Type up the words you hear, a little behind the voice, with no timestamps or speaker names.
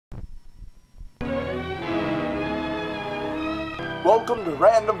Welcome to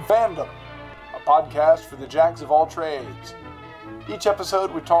Random Fandom, a podcast for the jacks of all trades. Each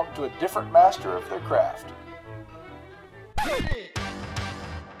episode we talk to a different master of their craft. Hey,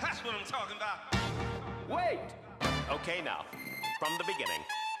 that's what I'm talking about. Wait! Okay, now, from the beginning.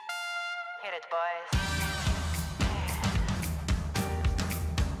 Hit it, boys.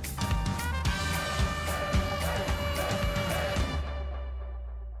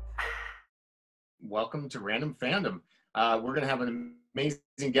 Welcome to Random Fandom. We're going to have an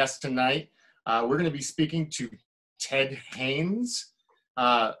amazing guest tonight. We're going to be speaking to Ted Haines,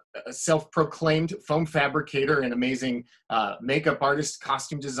 a self-proclaimed foam fabricator and amazing makeup artist,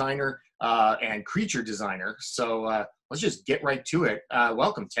 costume designer, and creature designer. So let's just get right to it.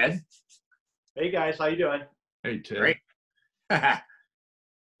 Welcome, Ted. Hey guys, how you doing? Hey, Ted. Great.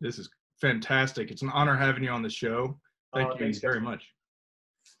 This is fantastic. It's an honor having you on the show. Thank you Thanks, very guys. much.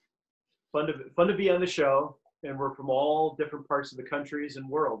 Fun to be on the show, and we're from all different parts of the countries and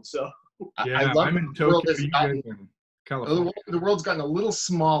world. So Yeah, I love I'm in the world Tokyo. has You gotten- guys in California. The world's gotten a little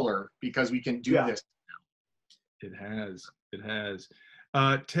smaller because we can do Yeah. this. It has. It has.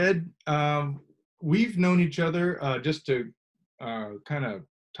 Ted, we've known each other, just to kind of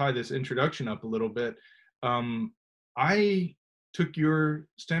tie this introduction up a little bit. I took your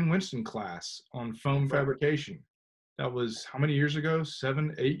Stan Winston class on foam fabrication. That was how many years ago?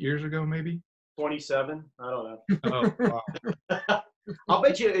 7, 8 years ago, maybe? 27, I don't know. Oh, wow. I'll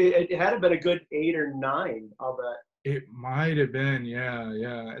bet you it had been a good 8 or 9. I'll bet. It might have been, yeah.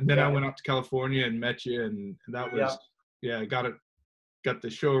 And then I Yeah. went out to California and met you, and that was, got the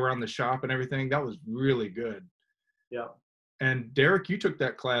show around the shop and everything. That was really good. Yeah. And Derek, you took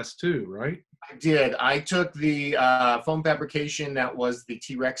that class too, right? I did. I took the foam fabrication that was the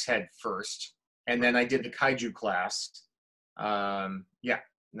T-Rex head first, and then I did the kaiju class.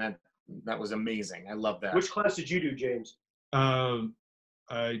 That was amazing. I love that. Which class did you do, James? I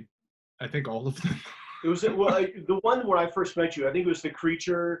think all of them. It was the one where I first met you. I think it was the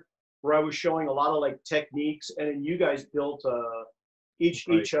creature where I was showing a lot of like techniques, and then you guys built each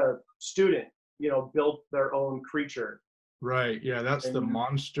student, built their own creature. Right. Yeah, that's the And-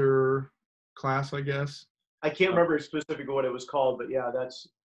 monster class, I guess. I can't remember specifically what it was called, but yeah,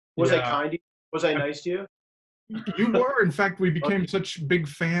 was I Yeah. kind to you? Was I nice to you? You were. In fact, we became such big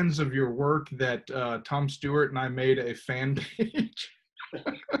fans of your work that Tom Stewart and I made a fan page.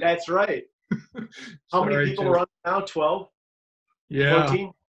 That's right. How many Sorry, people Jim. are on now? 12? Yeah,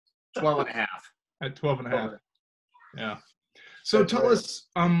 14? 12 and a half. at 12 and a half. Oh, Yeah. So That's tell right. us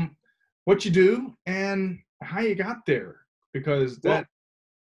what you do and how you got there, because that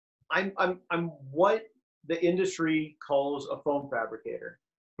I'm what the industry calls a foam fabricator.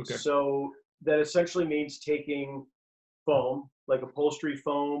 okay. So that essentially means taking foam, like upholstery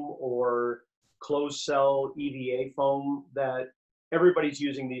foam or closed cell EVA foam that everybody's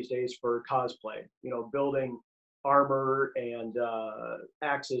using these days for cosplay, building armor and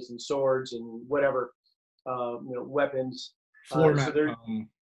axes and swords and whatever, weapons. Floor so mat there- foam.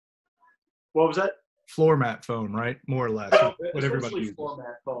 What was that? Floor mat foam, right? More or less. What everybody Essentially uses.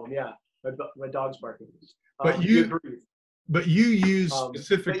 format foam, yeah. My dog's barking. But you- good grief. But you use But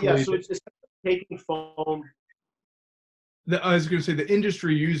specifically yeah, so it's taking foam. I was going to say the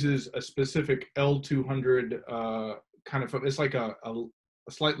industry uses a specific L200 kind of, it's like a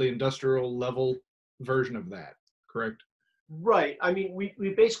slightly industrial level version of that, correct? Right. I mean, we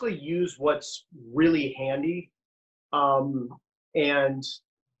basically use what's really handy. And,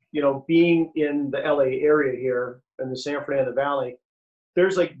 being in the LA area here in the San Fernando Valley,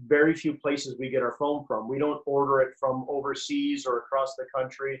 there's like very few places we get our foam from. We don't order it from overseas or across the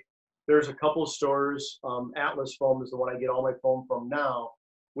country. There's a couple of stores. Atlas Foam is the one I get all my foam from now,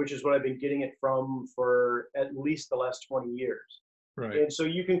 which is what I've been getting it from for at least the last 20 years. Right. And so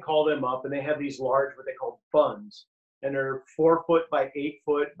you can call them up, and they have these large, what they call buns, and they're 4 foot by 8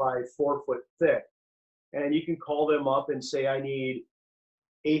 foot by 4 foot thick. And you can call them up and say, I need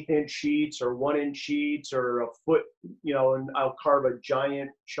 1/8 inch sheets or 1 inch sheets or a foot, and I'll carve a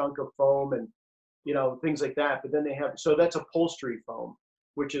giant chunk of foam and, things like that. But then so that's upholstery foam,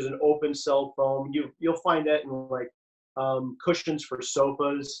 which is an open cell foam. You'll find that in like cushions for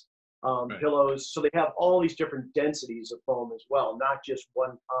sofas, Right. pillows. So they have all these different densities of foam as well, not just one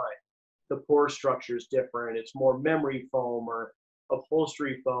kind. The pore structure is different. It's more memory foam or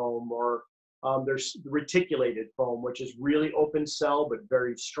upholstery foam, or there's reticulated foam, which is really open cell but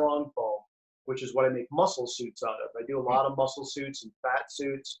very strong foam, which is what I make muscle suits out of. I do a lot of muscle suits and fat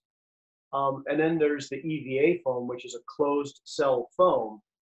suits. And then there's the EVA foam, which is a closed cell foam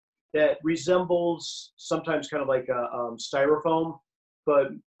that resembles sometimes kind of like a styrofoam, but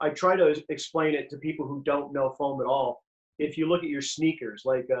I try to explain it to people who don't know foam at all. if you look at your sneakers,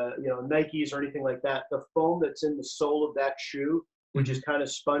 like Nikes or anything like that, the foam that's in the sole of that shoe, which is kind of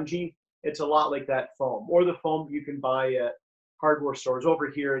spongy, it's a lot like that foam. Or the foam you can buy at hardware stores. Over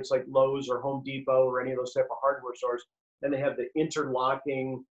here, it's like Lowe's or Home Depot or any of those type of hardware stores, and they have the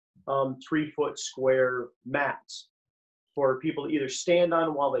interlocking 3-foot square mats for people to either stand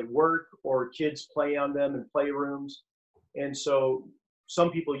on while they work or kids play on them in playrooms. And so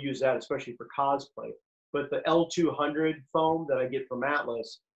some people use that, especially for cosplay. But the L200 foam that I get from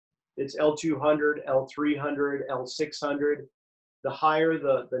Atlas, it's L200, L300, L600. The higher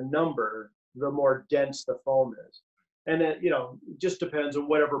the number, the more dense the foam is. And then, it just depends on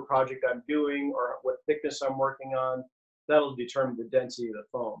whatever project I'm doing or what thickness I'm working on. That'll determine the density of the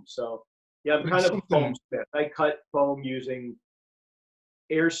foam. So, yeah, I'm kind of a foam smith. I cut foam using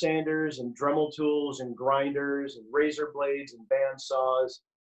air sanders and Dremel tools and grinders and razor blades and band saws,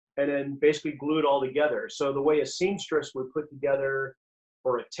 and then basically glue it all together. So the way a seamstress would put together,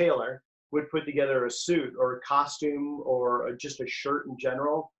 or a tailor would put together a suit or a costume or just a shirt in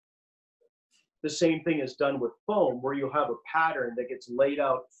general, the same thing is done with foam, where you'll have a pattern that gets laid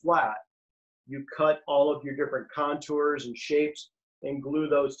out flat. You cut all of your different contours and shapes and glue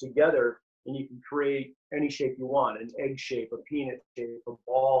those together, and you can create any shape you want: an egg shape, a peanut shape, a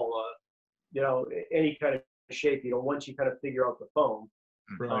ball, any kind of shape, once you kind of figure out the foam.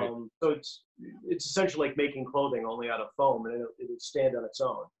 Right. So it's essentially like making clothing only out of foam, and it'll stand on its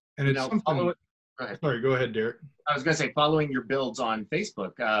own. And it's something. Go ahead. Sorry, go ahead, Derek. I was going to say, following your builds on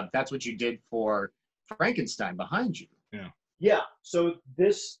Facebook, that's what you did for Frankenstein behind you. Yeah. Yeah. So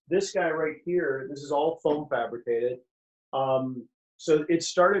this guy right here, this is all foam fabricated. So it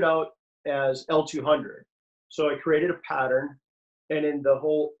started out as L200. So I created a pattern, and in the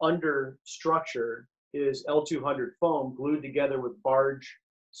whole under structure is L200 foam glued together with barge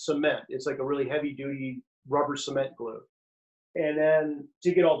cement. It's like a really heavy duty rubber cement glue. And then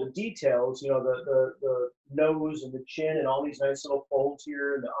to get all the details, the nose and the chin and all these nice little folds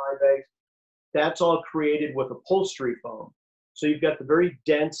here and the eye bags, that's all created with upholstery foam. So you've got the very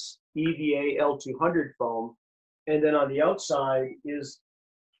dense EVA L200 foam, and then on the outside is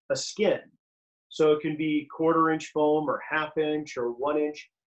a skin. So it can be 1/4 inch foam or 1/2 inch or 1 inch,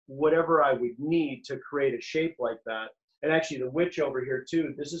 whatever I would need to create a shape like that. And actually the witch over here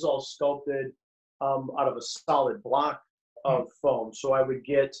too, this is all sculpted out of a solid block of foam. So I would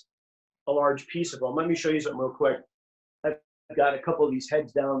get a large piece of foam. Let me show you something real quick. I've got a couple of these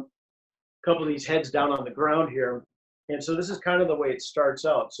heads down on the ground here. And so this is kind of the way it starts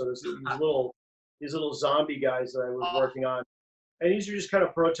out. So these little zombie guys that I was working on. And these are just kind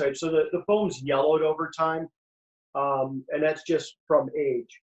of prototypes. So the foam's yellowed over time. And that's just from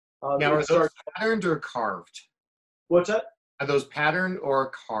age. Now, are those patterned or carved? What's that? Are those patterned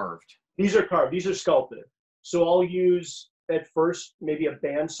or carved? These are carved. These are sculpted. So I'll use at first maybe a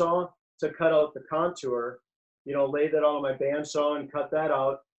bandsaw to cut out the contour, lay that on my bandsaw and cut that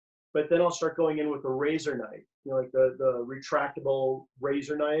out. But then I'll start going in with a razor knife, like the retractable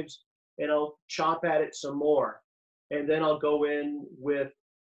razor knives, and I'll chop at it some more. And then I'll go in with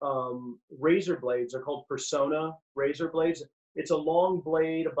razor blades. They're called Persona razor blades. It's a long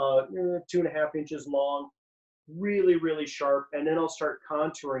blade, about 2.5 inches long, really, really sharp. And then I'll start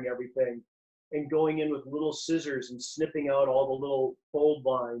contouring everything and going in with little scissors and snipping out all the little fold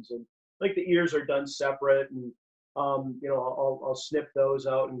lines. And like the ears are done separate, and I'll snip those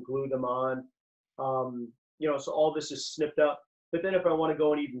out and glue them on. So all this is snipped up. But then if I want to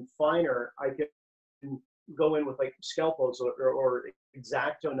go in even finer, I can go in with like scalpels or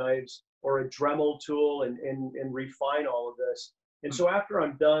X-Acto knives or a Dremel tool and refine all of this. And so after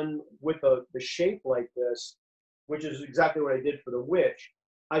I'm done with the shape like this, which is exactly what I did for the witch,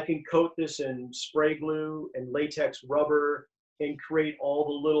 I can coat this in spray glue and latex rubber and create all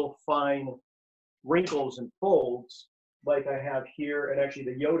the little fine wrinkles and folds like I have here, and actually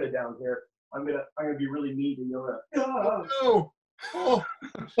the Yoda down here. I'm gonna be really mean to Yoda. Oh, oh.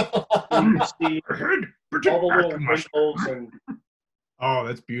 You can see all the little wrinkles and. Oh,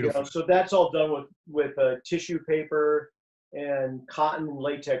 that's beautiful. So that's all done with tissue paper and cotton and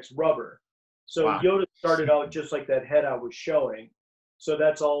latex rubber. So wow. Yoda started out just like that head I was showing. So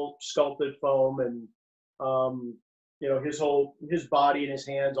that's all sculpted foam, and his body and his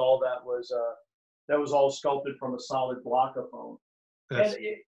hands, all that was all sculpted from a solid block of foam. That's and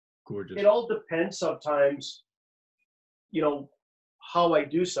gorgeous. It all depends sometimes, how I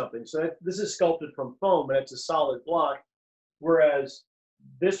do something. So this is sculpted from foam, and it's a solid block, whereas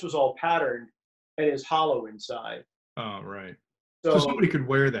this was all patterned and is hollow inside. Oh, right. So somebody could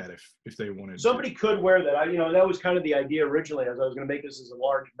wear that if they wanted. Somebody could wear that. That was kind of the idea originally, as I was going to make this as a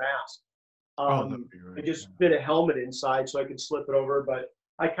large mask. That'd be I right. just fit a helmet inside so I could slip it over, but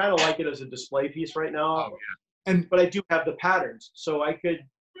I kind of like it as a display piece right now. Oh, yeah. And but I do have the patterns, so I could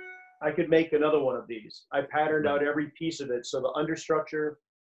make another one of these. I patterned out every piece of it, so the understructure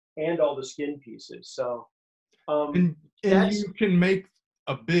and all the skin pieces. So and you can make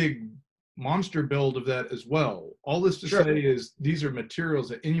a big monster build of that as well. All this to say is these are materials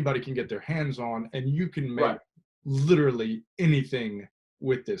that anybody can get their hands on, and you can make literally anything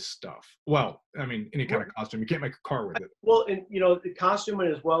with this stuff. Well, I mean, any kind of costume. You can't make a car with it. Well, and the costume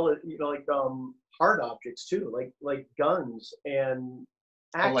as well as like hard objects too, like guns and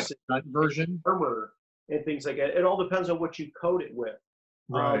axes, like gun version, armor, and things like that. It all depends on what you coat it with.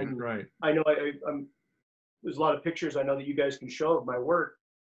 Right. I know there's a lot of pictures I know that you guys can show of my work,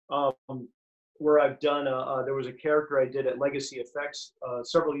 where I've done. There was a character I did at Legacy Effects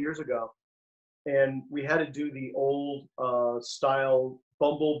several years ago, and we had to do the old style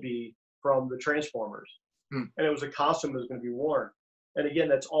Bumblebee from the Transformers, and it was a costume that was going to be worn. And again,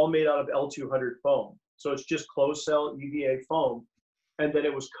 that's all made out of L200 foam, so it's just closed cell EVA foam, and then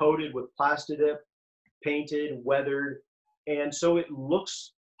it was coated with Plastidip, painted, weathered, and so it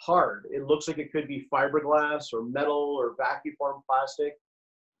looks hard. It looks like it could be fiberglass or metal or vacuum formed plastic,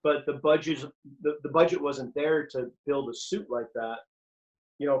 but the budget wasn't there to build a suit like that,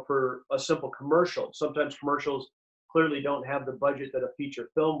 for a simple commercial. Sometimes commercials clearly don't have the budget that a feature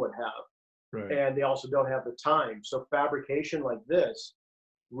film would have, and they also don't have the time. So fabrication like this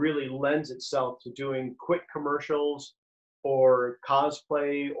really lends itself to doing quick commercials or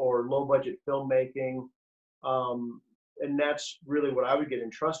cosplay or low budget filmmaking. And that's really what I would get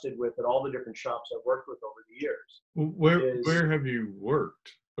entrusted with at all the different shops I've worked with over the years. Where have you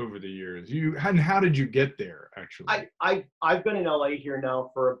worked over the years? And how did you get there, actually? I've been in LA here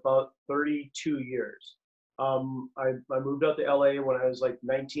now for about 32 years. I moved out to LA when I was like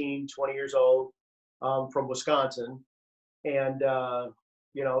 19, 20 years old, from Wisconsin. And,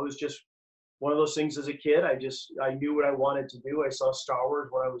 it was just one of those things as a kid. I knew what I wanted to do. I saw Star Wars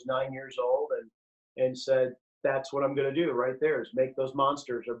when I was 9 years old and said, that's what I'm going to do right there, is make those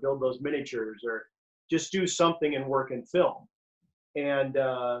monsters or build those miniatures or just do something and work in film. And,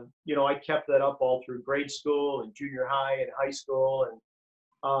 I kept that up all through grade school and junior high and high school, and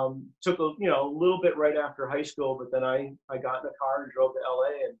took a little bit right after high school, but then I got in a car and drove to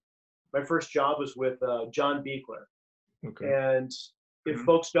LA, and my first job was with John Buechler. Okay. And if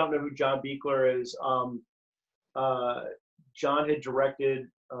folks don't know who John Buechler is, John had directed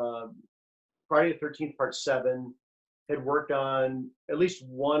Friday the 13th Part 7, had worked on at least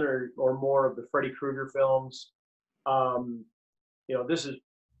one or more of the Freddy Krueger films. This is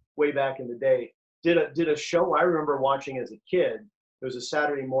way back in the day. Did a show I remember watching as a kid. It was a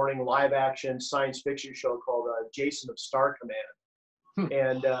Saturday morning live action science fiction show called Jason of Star Command.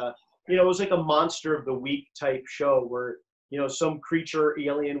 And, it was like a monster of the week type show where, some creature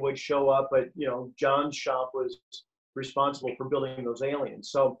alien would show up, but, John's shop was responsible for building those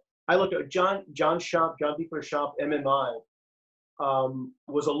aliens. So I look at John Buechler's shop, MMI,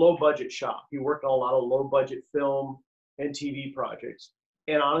 was a low budget shop. He worked on a lot of low budget film and TV projects.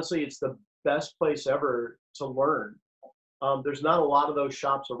 And honestly, it's the best place ever to learn. There's not a lot of those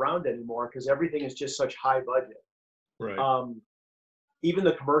shops around anymore because everything is just such high budget. Right. Even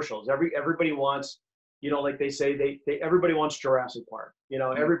the commercials, everybody wants, like they say, everybody wants Jurassic Park.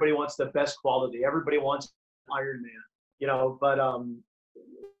 Everybody wants the best quality. Everybody wants Iron Man. But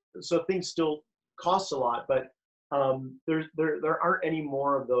so things still cost a lot. But there aren't any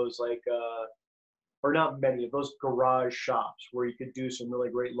more of those or not many of those garage shops where you could do some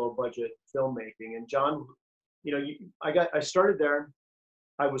really great low budget filmmaking. And John, I started there.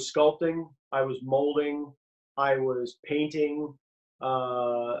 I was sculpting, I was molding, I was painting,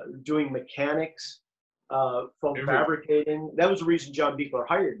 doing mechanics, foam fabricating. That was the reason John Buechler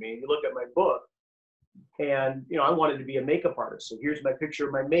hired me. You look at my book, and I wanted to be a makeup artist. So here's my picture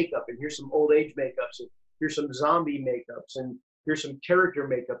of my makeup, and here's some old age makeups, and here's some zombie makeups, and here's some character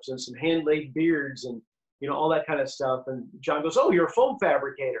makeups, and some hand-laid beards, and all that kind of stuff. And John goes, "Oh, you're a foam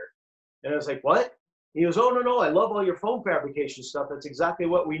fabricator," and I was like, "What?" He goes, "Oh, no, I love all your foam fabrication stuff. That's exactly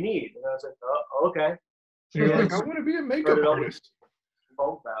what we need." And I was like, "Oh, okay." You're like, "I want to be a makeup artist."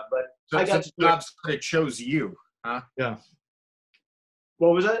 Foam fab, but so, I got the job sort of chose you, huh? Yeah.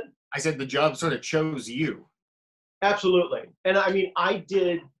 What was that? I said the job sort of chose you. Absolutely. And I mean, I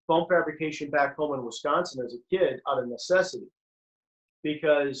did foam fabrication back home in Wisconsin as a kid out of necessity,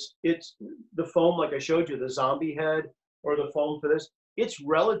 because it's the foam, like I showed you, the zombie head or the foam for this, it's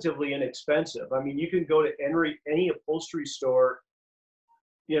relatively inexpensive. I mean, you can go to any upholstery store,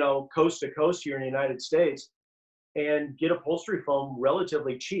 coast to coast here in the United States, and get upholstery foam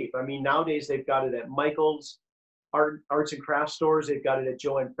relatively cheap. I mean, nowadays they've got it at Michael's, arts and crafts stores. They've got it at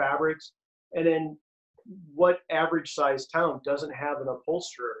Joann Fabrics. And then what average sized town doesn't have an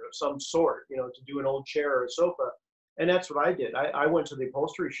upholsterer of some sort, to do an old chair or a sofa? And that's what I did. I went to the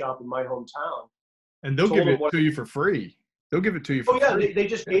upholstery shop in my hometown. And they'll give it to you for free. They'll give it to you for free. Oh yeah, they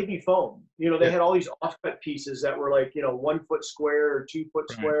just gave me foam. They had all these offcut pieces that were like, 1 foot square or 2 foot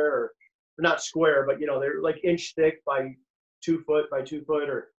square, or not square, but they're like inch thick by 2 foot by 2 foot,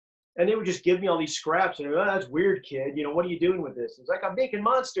 and they would just give me all these scraps, and that's weird, kid. What are you doing with this? It's like, I'm making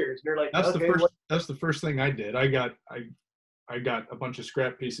monsters. And they're like, that's the first thing I did. I got a bunch of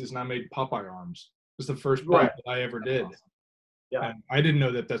scrap pieces, and I made Popeye arms. It was the first bite that I ever did. Yeah. And I didn't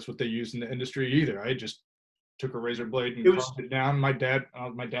know that that's what they use in the industry either. I just took a razor blade and carved it down. My dad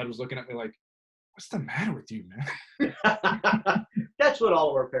was looking at me like, "What's the matter with you, man?" That's what all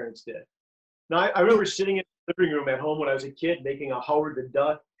of our parents did. Now, I remember sitting in the living room at home when I was a kid making a Howard the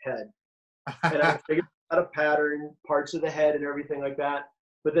Duck head. And I figured out a pattern, parts of the head and everything like that.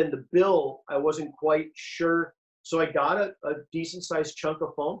 But then the bill, I wasn't quite sure. So I got a decent sized chunk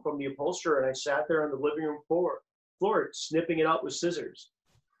of foam from the upholsterer, and I sat there on the living room floor snipping it out with scissors,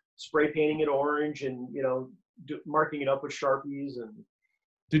 spray painting it orange, and marking it up with Sharpies. And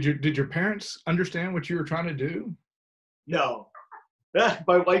did your parents understand what you were trying to do? No.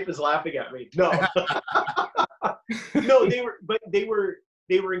 My wife is laughing at me. No. No, they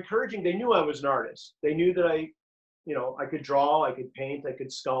were encouraging. They knew I was an artist. They knew that I could draw, I could paint, I could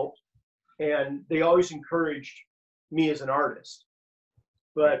sculpt, and they always encouraged me as an artist.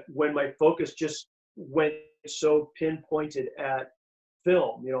 But when my focus just went so pinpointed at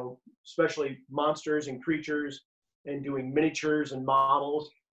film, especially monsters and creatures and doing miniatures and models,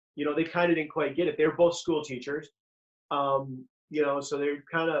 they kind of didn't quite get it. They were both school teachers. So they're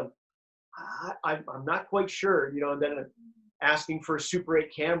kind of, I'm not quite sure, and then asking for a Super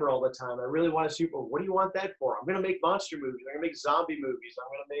 8 camera all the time. I really want a Super, what do you want that for? I'm going to make monster movies. I'm going to make zombie movies. I'm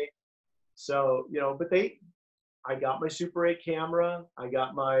going to make, but I got my Super 8 camera. I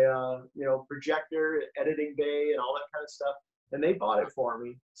got my, projector, editing bay, and all that kind of stuff. And they bought it for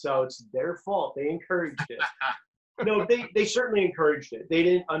me. So it's their fault. They encouraged it. No, they certainly encouraged it. They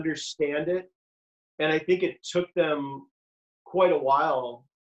didn't understand it. And I think it took them quite a while,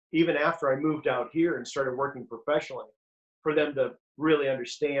 even after I moved out here and started working professionally, for them to really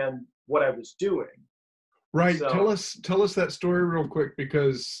understand what I was doing. Right. So, tell us that story real quick,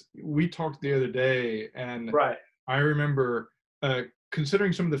 because we talked the other day, and I remember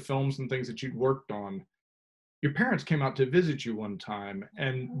considering some of the films and things that you'd worked on. Your parents came out to visit you one time,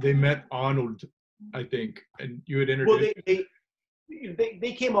 and they met Arnold, I think, and you had introduced. Well,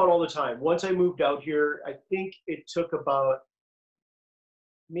 they came out all the time. Once I moved out here, I think it took about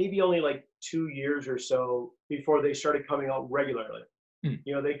maybe only like 2 years or so before they started coming out regularly.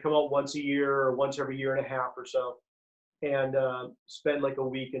 They come out once a year or once every year and a half or so, and spend like a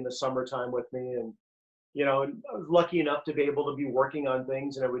week in the summertime with me. And I was lucky enough to be able to be working on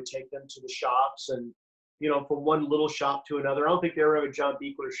things, and I would take them to the shops, and from one little shop to another. I don't think they were at a John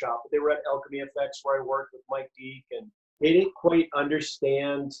Beekler shop, but they were at Alchemy Effects, where I worked with Mike Deek, and they didn't quite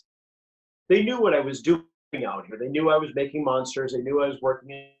understand. They knew what I was doing out here. They knew I was making monsters. They knew I was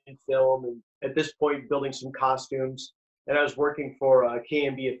working in film, and at this point building some costumes. And I was working for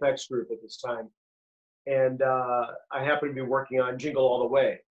K&B Effects Group at this time. And I happened to be working on Jingle All the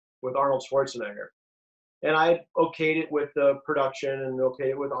Way with Arnold Schwarzenegger. And I okayed it with the production and okayed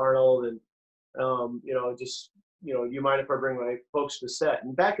it with Arnold, and you mind if I bring my folks to set?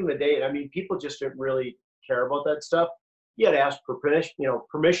 And back in the day, I mean, people just didn't really care about that stuff. You had to ask for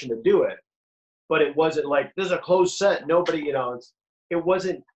permission to do it. But it wasn't like, this is a closed set. Nobody, it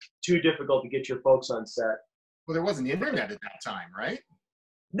wasn't too difficult to get your folks on set. Well, there wasn't internet at that time, right?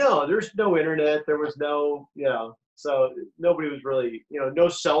 No, there's no internet. There was no, so nobody was really, no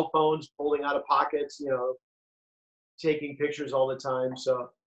cell phones pulling out of pockets, taking pictures all the time. So,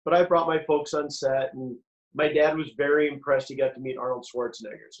 but I brought my folks on set, and my dad was very impressed. He got to meet Arnold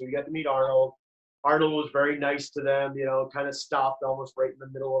Schwarzenegger. So he got to meet Arnold. Arnold was very nice to them, kind of stopped almost right in the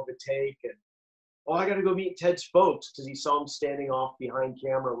middle of the take. And, I got to go meet Ted's folks, because he saw him standing off behind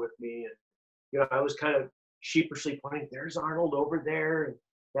camera with me. And, I was kind of sheepishly pointing, there's Arnold over there, and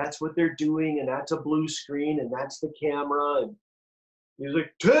that's what they're doing, and that's a blue screen, and that's the camera. And he was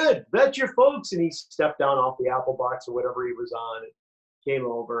like, Ted, that's your folks. And he stepped down off the Apple box or whatever he was on, and came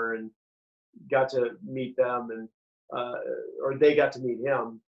over and got to meet them, and or they got to meet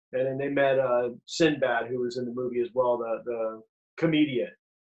him. And then they met Sinbad, who was in the movie as well, the comedian.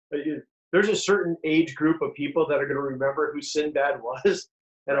 There's a certain age group of people that are going to remember who Sinbad was,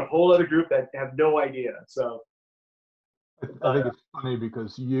 and a whole other group that have no idea. So, I think it's funny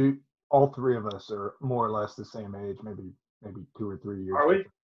because all three of us are more or less the same age, maybe 2 or 3 years. Are we?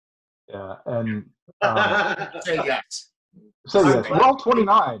 Yeah, and Say yes. so yes, we're all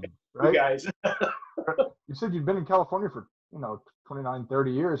 29, You right? guys. You said you'd been in California for 29,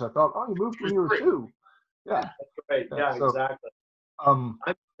 30 years. I thought, oh, you moved when you were 2. Yeah. Right. Yeah, So, exactly. I'm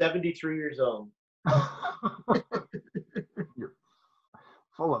 73 years old. You're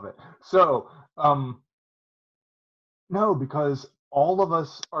full of it. So, no, because all of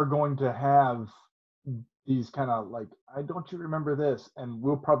us are going to have these kind of like, don't you remember this? And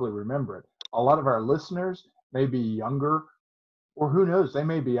we'll probably remember it. A lot of our listeners may be younger, or who knows, they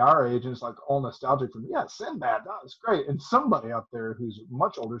may be our age and it's like all nostalgic from, yeah, Sinbad, that was great. And somebody out there who's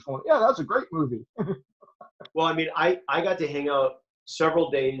much older is going, yeah, that's a great movie. Well, I mean, I got to hang out several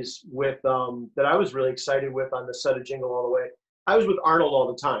days with that I was really excited with on the set of Jingle All the Way. I was with Arnold all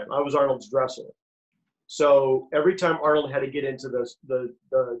the time. I was Arnold's dresser. So every time Arnold had to get into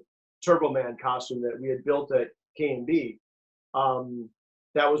the Turbo Man costume that we had built at K&B,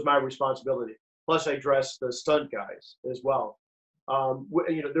 that was my responsibility. Plus, I dressed the stunt guys as well.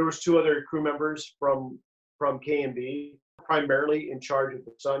 There was 2 other crew members from K&B, primarily in charge of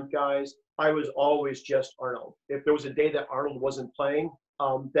the stunt guys. I was always just Arnold. If there was a day that Arnold wasn't playing,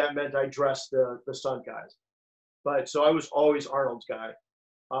 that meant I dressed the stunt guys. But so I was always Arnold's guy.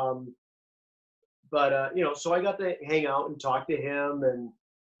 So I got to hang out and talk to him, and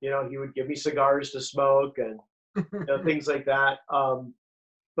he would give me cigars to smoke and things like that.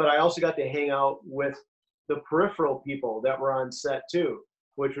 But I also got to hang out with the peripheral people that were on set too,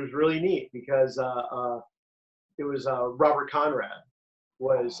 which was really neat because it was Robert Conrad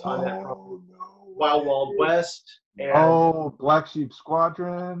was on that Wild Wild West and Black Sheep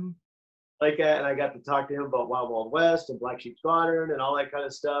Squadron. And I got to talk to him about Wild Wild West and Black Sheep Squadron and all that kind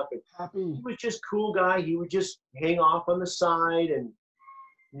of stuff. And Happy. He was just a cool guy. He would just hang off on the side and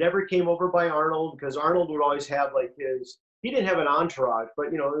never came over by Arnold because Arnold would always have he didn't have an entourage, but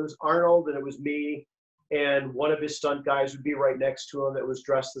it was Arnold and it was me and one of his stunt guys would be right next to him that was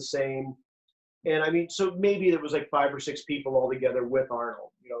dressed the same. And I mean, so maybe there was 5 or 6 people all together with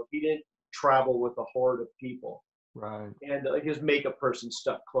Arnold. He didn't travel with a horde of people. Right. And his makeup person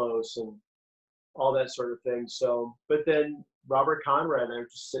stuck close and all that sort of thing. So, but then Robert Conrad and I were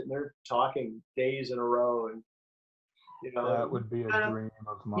just sitting there talking days in a row, and that would be a dream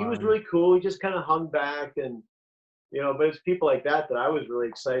of mine. He was really cool. He just kind of hung back, and but it's people like that I was really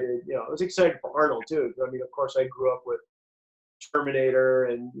excited. I was excited for Arnold too. I mean, of course, I grew up with Terminator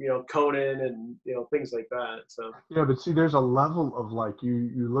and Conan and things like that. So yeah, but see, there's a level of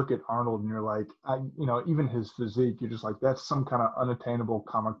you look at Arnold and you're like, even his physique, you're just like, that's some kind of unattainable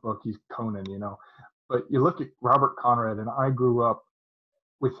comic book. He's Conan, But you look at Robert Conrad, and I grew up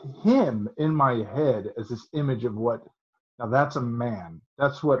with him in my head as this image of now that's a man.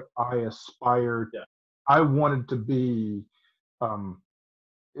 That's what I aspired. Yeah. I wanted to be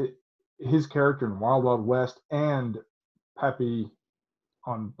his character in Wild Wild West and Peppy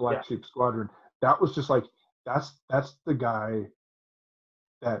on Black Sheep Squadron. That was just that's the guy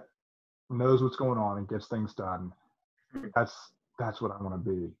that knows what's going on and gets things done. That's what I want to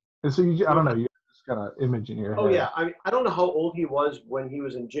be. And so I don't know, you have this kind of image in your head. Oh yeah, I mean, I don't know how old he was when he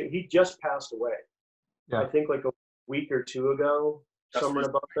was in jail. He just passed away. Yeah. I think a week or 2 ago, somewhere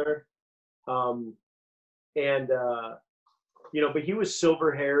about there. But he was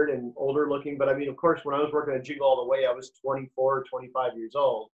silver-haired and older-looking. But I mean, of course, when I was working at Jingle All the Way, I was 24 or 25 years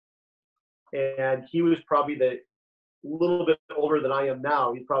old, and he was probably a little bit older than I am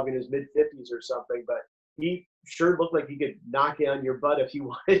now. He's probably in his mid-50s or something. But he sure looked like he could knock you on your butt if he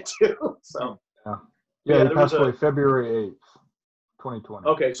wanted to. So he passed away February 8th, 2020.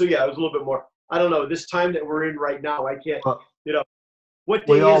 Okay, so yeah, it was a little bit more. I don't know. This time that we're in right now, I can't. What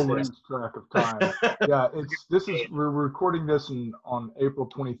day we all is this? lose track of time. Yeah, we're recording this on April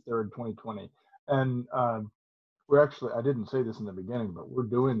 23rd, 2020, and we're actually, I didn't say this in the beginning, but we're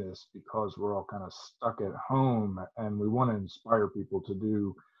doing this because we're all kind of stuck at home, and we want to inspire people to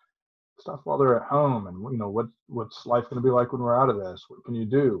do stuff while they're at home. And what's life going to be like when we're out of this? What can you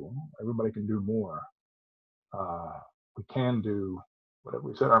do? Everybody can do more. We can do whatever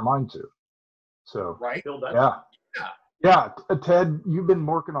we set our mind to. So right. Yeah, Ted, you've been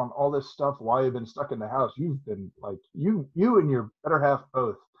working on all this stuff while you've been stuck in the house. You've been you and your better half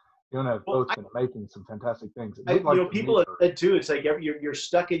both. You and I have both been making some fantastic things. People have said too, it's like you're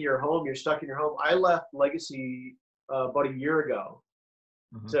stuck in your home. You're stuck in your home. I left Legacy about a year ago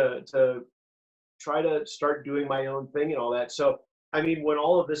to try to start doing my own thing and all that. So, I mean, when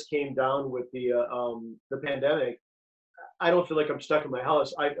all of this came down with the pandemic, I don't feel like I'm stuck in my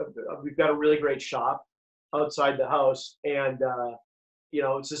house. We've got a really great shop. outside the house. And, you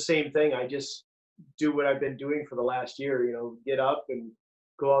know, it's the same thing. I just do what I've been doing for the last year, you know, get up and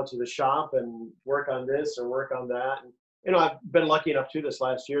go out to the shop and work on this or work on that. And, you know, I've been lucky enough to this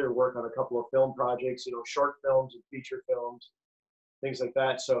last year to work on a couple of film projects, you know, short films and feature films, things like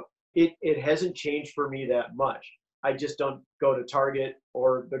that. So it hasn't changed for me that much. I just don't go to Target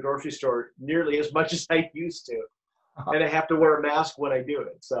or the grocery store nearly as much as I used to. And I have to wear a mask when I do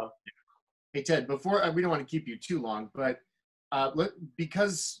it. So, Hey, Ted, before we don't want to keep you too long, but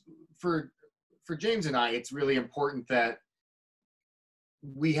because for James and I, it's really important that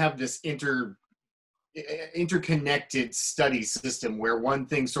we have this interconnected study system where one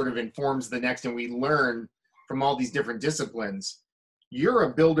thing sort of informs the next and we learn from all these different disciplines. You're a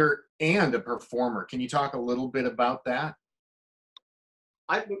builder and a performer. Can you talk a little bit about that?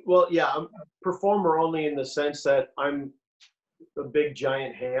 Well, yeah, I'm a performer only in the sense that I'm a big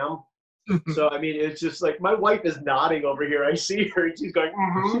giant ham. So, I mean, it's just like my wife is nodding over here. I see her and she's going,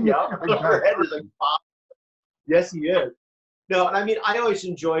 yeah. Her head is like, pop. Yes, he is. No, I mean, I always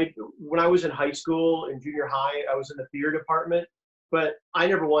enjoyed, when I was in high school and junior high, I was in the theater department, but I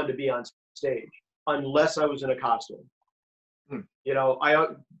never wanted to be on stage unless I was in a costume. You know,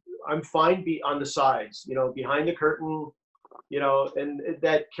 I'm fine on the sides, you know, behind the curtain, you know, and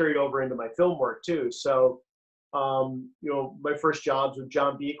that carried over into my film work too. So, you know, my first jobs with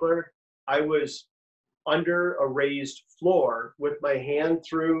John Beekler, I was under a raised floor with my hand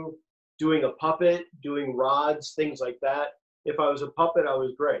through, doing a puppet, doing rods, things like that. If I was a puppet, I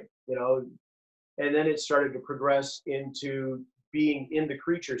was great, you know. And then it started to progress into being in the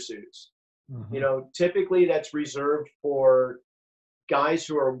creature suits. You know, typically that's reserved for guys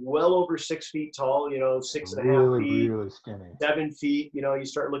who are well over 6 feet tall, you know, 6.5 feet, really skinny. 7 feet. You know, you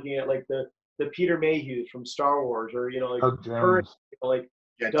start looking at like the Peter Mayhews from Star Wars, or, you know, like Doug Jones. current, you know, like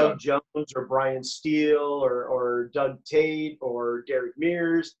Doug Jones or Brian Steele or Doug Tate or Derek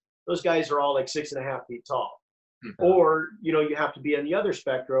Mears. Those guys are all like 6.5 feet tall. Or, you know, you have to be on the other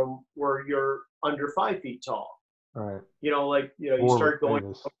spectrum where you're under 5 feet tall. Right. You know, like, you know, you start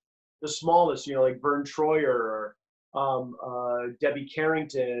going the smallest, you know, like Vern Troyer or Debbie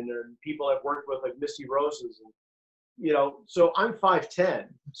Carrington, or people I've worked with like Misty Roses. And, you know, so I'm 5'10",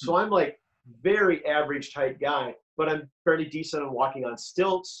 so I'm like very average type guy, but I'm fairly decent on walking on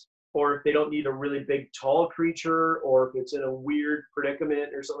stilts, or if they don't need a really big tall creature, or if it's in a weird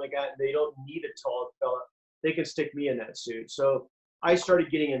predicament or something like that, and they don't need a tall fella, they can stick me in that suit. So I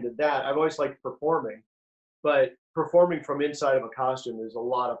started getting into that. I've always liked performing, but performing from inside of a costume is a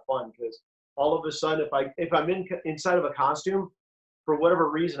lot of fun, because all of a sudden, if I'm inside of a costume, for whatever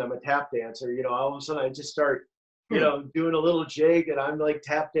reason, I'm a tap dancer. You know, all of a sudden I just start, you know, doing a little jig, and I'm like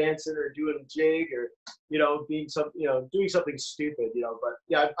tap dancing or doing a jig, or, you know, doing something stupid. You know, but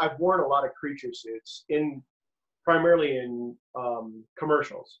yeah, I've worn a lot of creature suits primarily in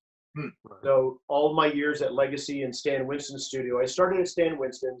commercials. So all my years at Legacy and Stan Winston's studio, I started at Stan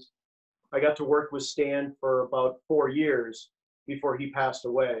Winston's. I got to work with Stan for about 4 years before he passed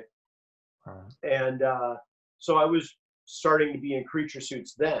away. And so I was starting to be in creature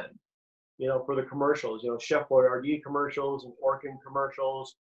suits then, you know, for the commercials, you know, Chef Boyardee commercials and Orkin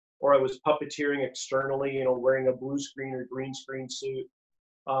commercials, or I was puppeteering externally, you know, wearing a blue screen or green screen suit,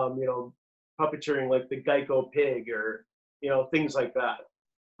 you know, puppeteering like the Geico pig, or, you know, things like that.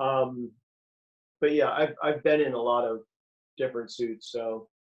 But yeah, I've been in a lot of different suits, so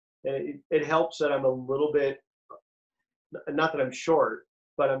it helps that I'm a little bit, not that I'm short,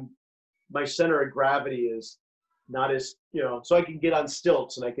 but my center of gravity is not as, you know, so I can get on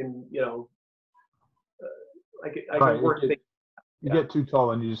stilts and I can, you know, I can work things. You get too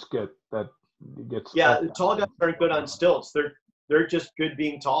tall and you just get that. Yeah, tall guys aren't good on stilts. They're just good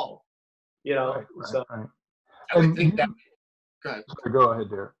being tall, you know. Right. I would think that. Go ahead. Go ahead,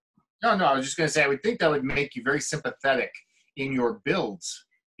 Derek. No, I was just going to say, I would think that would make you very sympathetic in your builds,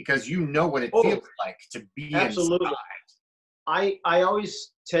 because you know what it feels like to be absolutely inside. I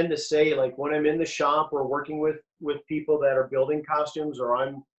always tend to say, like, when I'm in the shop or working with people that are building costumes, or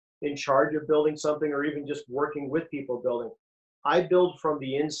I'm in charge of building something, or even just working with people building, I build from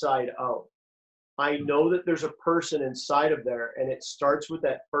the inside out. I know that there's a person inside of there, and it starts with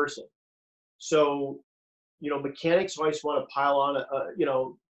that person. So, you know, mechanics always want to pile on, you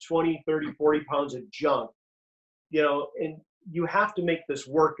know, 20, 30, 40 pounds of junk, you know, and you have to make this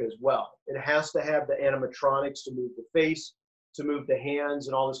work as well. It has to have the animatronics to move the face, to move the hands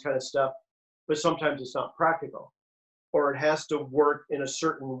and all this kind of stuff, but sometimes it's not practical, or it has to work in a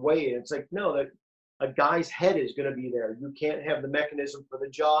certain way. It's like, no, that a guy's head is going to be there. You can't have the mechanism for the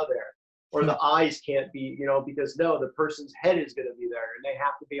jaw there, or the eyes can't be, you know, because no, the person's head is going to be there, and they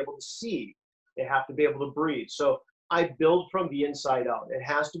have to be able to see. They have to be able to breathe. So I build from the inside out. It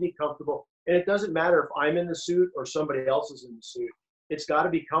has to be comfortable. And it doesn't matter if I'm in the suit or somebody else is in the suit. It's got to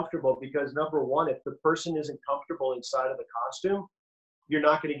be comfortable because, number one, if the person isn't comfortable inside of the costume, you're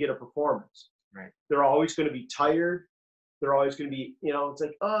not going to get a performance. Right. They're always going to be tired. They're always going to be, it's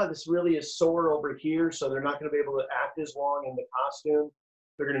like, oh, this really is sore over here. So they're not going to be able to act as long in the costume.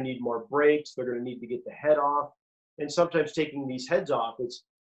 They're going to need more breaks. They're going to need to get the head off. And sometimes taking these heads off, it's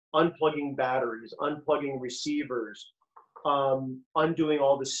unplugging batteries, unplugging receivers, undoing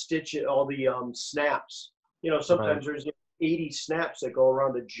all the snaps. Sometimes there's 80 snaps that go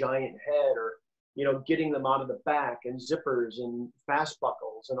around a giant head, or getting them out of the back, and zippers and fast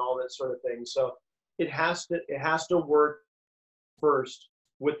buckles and all that sort of thing. So it has to work first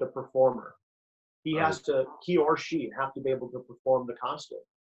with the performer. He or she have to be able to perform the costume,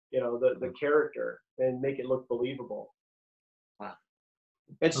 the character, and make it look believable. Wow.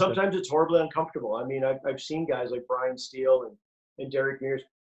 And sometimes it's horribly uncomfortable. I mean, I've seen guys like Brian Steele and Derek Mears.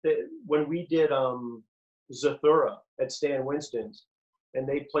 When we did Zathura at Stan Winston's, and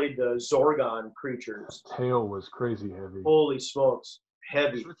they played the Zorgon creatures. Tail was crazy heavy. Holy smokes,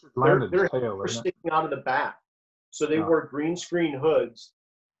 heavy. Their tail were sticking out of the back. So they wore green screen hoods.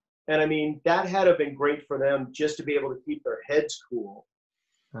 And I mean, that had to have been great for them just to be able to keep their heads cool.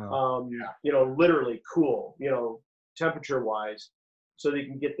 Literally cool, temperature wise, so they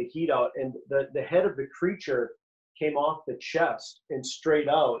can get the heat out. And the head of the creature came off the chest and straight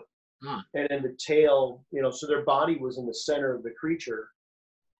out. And then the tail, so their body was in the center of the creature.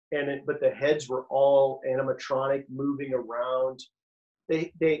 But the heads were all animatronic, moving around.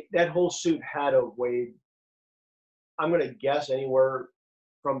 That whole suit had a weight, I'm going to guess, anywhere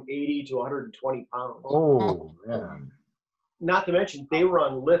from 80 to 120 pounds. Oh, man. Not to mention, they were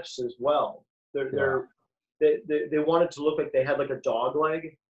on lifts as well. They wanted to look like they had like a dog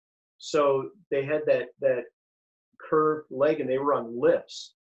leg. So they had that curved leg, and they were on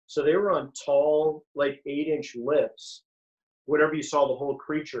lifts. So they were on tall, like 8-inch lifts, whenever you saw the whole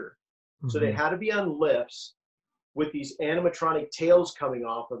creature. Mm-hmm. So they had to be on lifts with these animatronic tails coming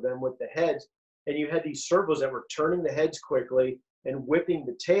off of them with the heads. And you had these servos that were turning the heads quickly and whipping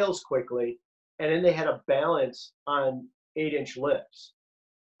the tails quickly. And then they had a balance on 8-inch lifts.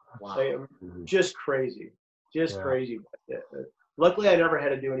 Wow. So, just crazy. Crazy. Luckily, I never had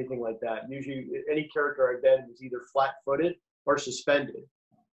to do anything like that. Usually, any character I've been was either flat-footed or suspended.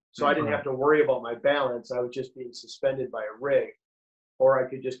 So I didn't have to worry about my balance. I was just being suspended by a rig, or I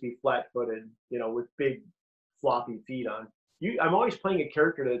could just be flat-footed, with big floppy feet on. I'm always playing a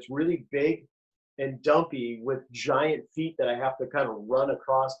character that's really big and dumpy with giant feet that I have to kind of run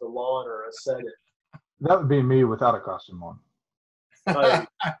across the lawn or ascend it. That would be me without a costume on.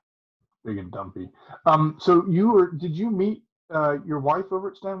 Big and dumpy. So did you meet your wife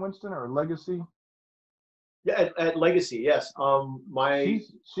over at Stan Winston or Legacy? Yeah, at Legacy, yes.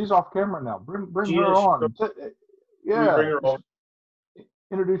 She's off camera now. Bring her on. Yeah. Bring her on.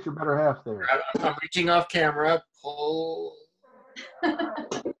 Introduce your better half there. I'm reaching off camera. Pull.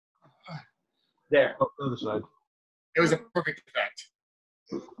 There. Oh, the other side. It was a perfect effect.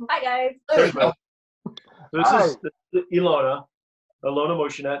 Hi, guys. There we go. This is Ilona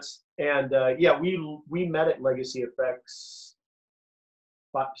Muschenetz, and we met at Legacy Effects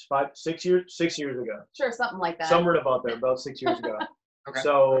 6 years ago. Sure, something like that. Somewhere about there, about 6 years ago. Okay.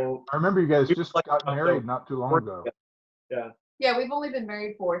 So I remember you guys just got married not too long ago. Yeah. Yeah, we've only been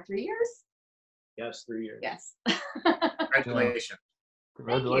married for 3 years. Yes, 3 years. Yes. Congratulations.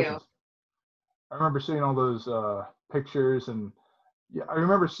 Congratulations. I remember seeing all those pictures, and I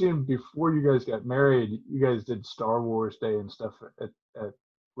remember seeing before you guys got married, you guys did Star Wars Day and stuff at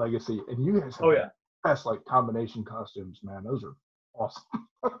Legacy, and you guys had best combination costumes, man. Those are awesome.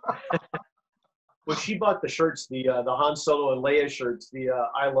 Well, she bought the shirts, the Han Solo and Leia shirts, the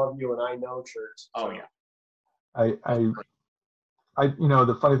I love you and I know shirts. Oh yeah. I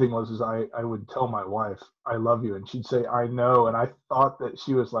the funny thing was I would tell my wife I love you, and she'd say I know, and I thought that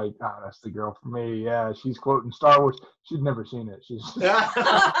she was like, that's the girl for me. Yeah, she's quoting Star Wars. She'd never seen it. She's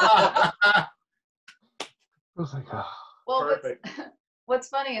I was like, well, perfect. What's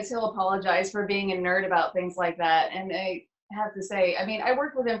funny is he'll apologize for being a nerd about things like that, and I have to say, I mean, I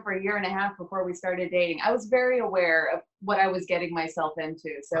worked with him for 1.5 years before we started dating. I was very aware of what I was getting myself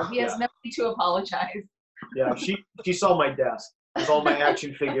into, so he has no need to apologize. Yeah, she saw my desk with all my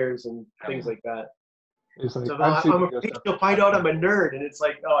action figures and things like that. It's like, so I'm afraid she'll find out I'm a nerd, and it's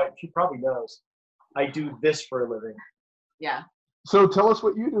like, she probably knows. I do this for a living. Yeah. So tell us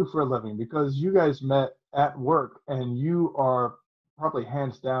what you do for a living, because you guys met at work, and you are probably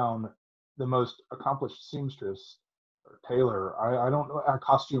hands down the most accomplished seamstress tailor. I don't know, a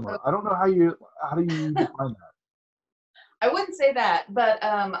costumer. I don't know how do you define that? I wouldn't say that, but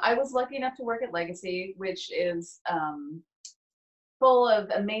I was lucky enough to work at Legacy, which is full of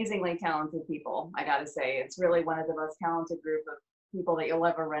amazingly talented people. I gotta say, it's really one of the most talented group of people that you'll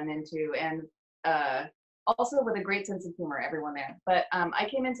ever run into, and also with a great sense of humor, everyone there. But I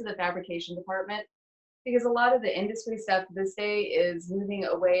came into the fabrication department because a lot of the industry stuff this day is moving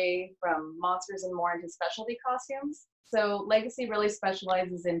away from monsters and more into specialty costumes. So Legacy really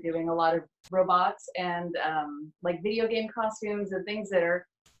specializes in doing a lot of robots and like video game costumes and things that are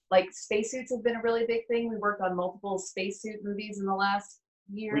like spacesuits have been a really big thing. We worked on multiple spacesuit movies in the last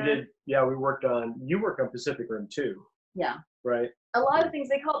year. We did. Yeah, you worked on Pacific Rim too. Yeah. Right. A lot of things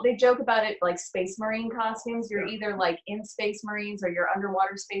they joke about it like Space Marine costumes. You're either like in Space Marines or you're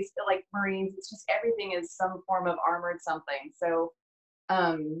underwater space like Marines. It's just everything is some form of armored something. So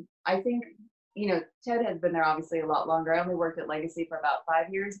I think, Ted has been there obviously a lot longer. I only worked at Legacy for about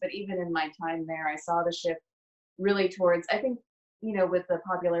 5 years, but even in my time there, I saw the shift really towards, I think, with the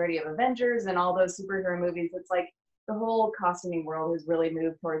popularity of Avengers and all those superhero movies, it's like the whole costuming world has really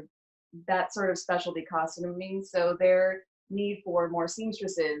moved toward that sort of specialty costuming. So their need for more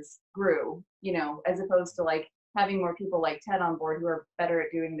seamstresses grew, as opposed to like having more people like Ted on board who are better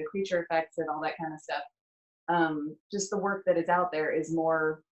at doing the creature effects and all that kind of stuff. Just the work that is out there is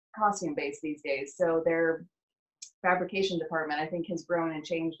more costume based these days. So their fabrication department, I think, has grown and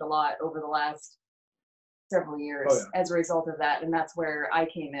changed a lot over the last several years as a result of that. And that's where I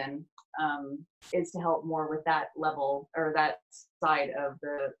came in, is to help more with that level or that side of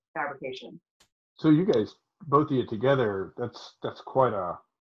the fabrication. So you guys, both of you together, that's quite a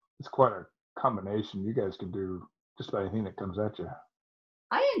combination. You guys can do just about anything that comes at you.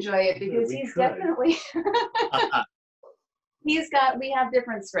 I enjoy it because definitely we have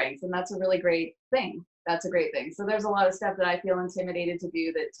different strengths, and that's a really great thing. That's a great thing. So there's a lot of stuff that I feel intimidated to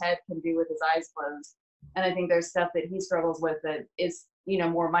do that Ted can do with his eyes closed. And I think there's stuff that he struggles with that is,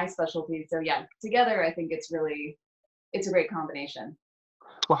 more my specialty. So yeah, together, I think it's a great combination.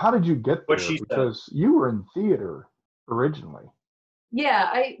 Well, how did you get there? Because you were in theater originally. Yeah,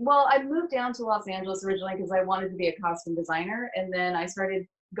 I moved down to Los Angeles originally because I wanted to be a costume designer. And then I started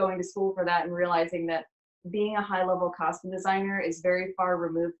going to school for that and realizing that being a high-level costume designer is very far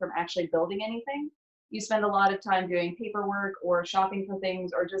removed from actually building anything. You spend a lot of time doing paperwork or shopping for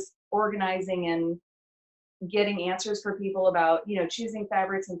things or just organizing and getting answers for people about, choosing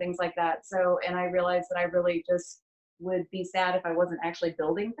fabrics and things like that. So, and I realized that I really just would be sad if I wasn't actually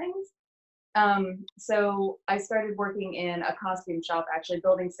building things. So I started working in a costume shop, actually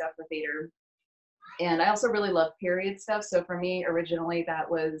building stuff for theater. And I also really love period stuff. So for me, originally that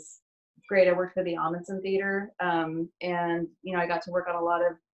was great. I worked for the Amundsen Theater. And, I got to work on a lot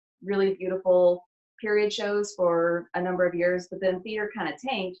of really beautiful period shows for a number of years, but then theater kind of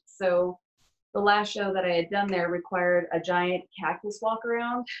tanked. So the last show that I had done there required a giant cactus walk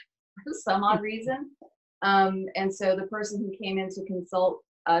around for some odd reason. And so the person who came in to consult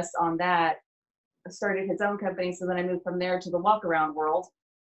us on that started his own company. So then I moved from there to the walk around world.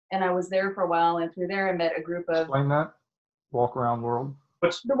 And I was there for a while, and through there I met a group of— Explain that. Walk around world.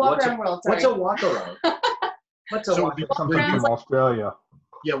 What's a walk around? What's a walk around? Something from Australia.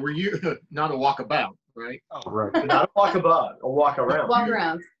 Yeah, were you not a walkabout, right? Oh, right. Not a walkabout, a walk around. Walk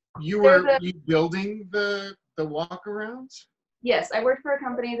around. You were building the walk arounds? Yes, I worked for a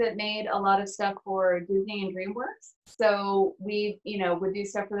company that made a lot of stuff for Disney and DreamWorks. So we, would do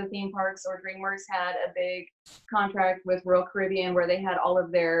stuff for the theme parks, or DreamWorks had a big contract with Royal Caribbean where they had all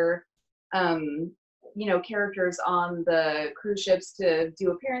of their, characters on the cruise ships to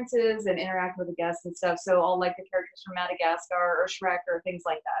do appearances and interact with the guests and stuff. So all like the characters from Madagascar or Shrek or things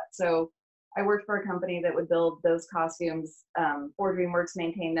like that. So I worked for a company that would build those costumes for DreamWorks,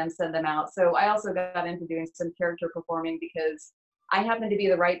 maintain them, send them out. So I also got into doing some character performing because I happen to be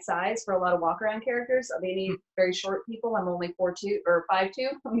the right size for a lot of walk-around characters. They need very short people. I'm only 4'2" or 5'2".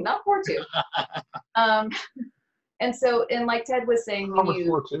 I'm not 4'2". And so, and like Ted was saying, when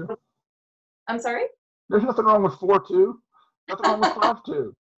you— 4'2". I'm sorry? There's nothing wrong with 4'2". Nothing wrong with 5'2".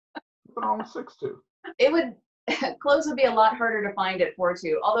 Nothing wrong with 6'2". It would— clothes would be a lot harder to find at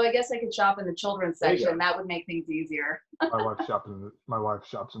 4'2". Although I guess I could shop in the children's section. That would make things easier. My wife shops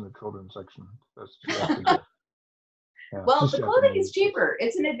in the children's section. Yeah, well, the clothing is cheaper.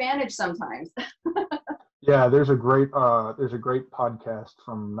 It's an advantage sometimes. Yeah, there's a great podcast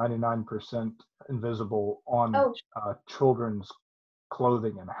from 99% Invisible on children's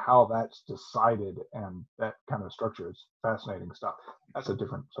clothing and how that's decided and that kind of structure. Is fascinating stuff. That's a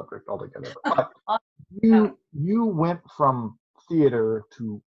different subject altogether. But you went from theater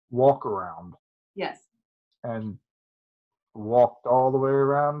to walk around. Yes. And walked all the way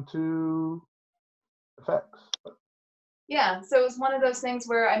around to effects. Yeah, so it was one of those things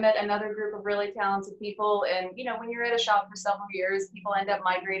where I met another group of really talented people, and you know, when you're at a shop for several years, people end up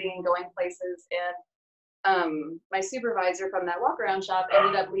migrating and going places. And my supervisor from that walk around shop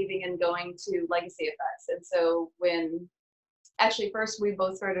ended up leaving and going to Legacy Effects. And so when actually first we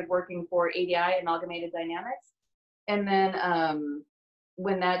both started working for ADI, Amalgamated Dynamics, and then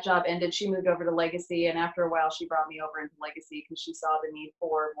when that job ended, she moved over to Legacy, and after a while, she brought me over into Legacy because she saw the need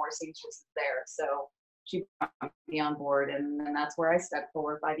for more seamstresses there. So she brought me on board, and then that's where I stuck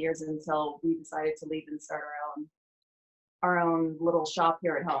for 5 years until we decided to leave and start our own little shop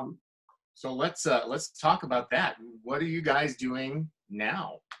here at home. So let's talk about that. What are you guys doing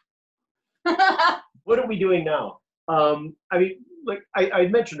now? What are we doing now? I mean, like I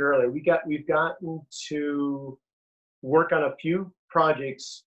mentioned earlier, we've gotten to work on a few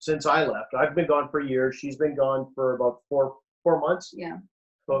projects since I left. I've been gone for a year. She's been gone for about four months. Yeah.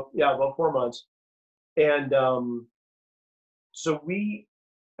 About 4 months. And so we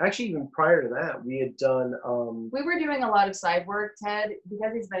actually, even prior to that, we had done. We were doing a lot of side work. Ted,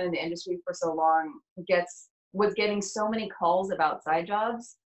 because he's been in the industry for so long, was getting so many calls about side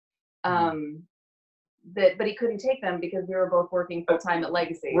jobs. But he couldn't take them because we were both working full time at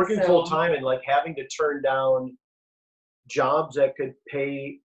Legacy. Working full time and like having to turn down jobs that could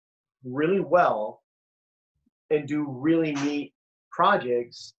pay really well and do really neat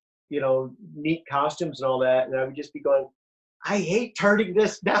projects, you know, neat costumes and all that. And I would just be going, I hate turning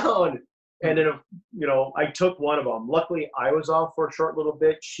this down. And then, you know, I took one of them. Luckily, I was off for a short little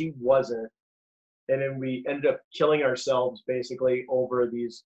bit. She wasn't. And then we ended up killing ourselves basically over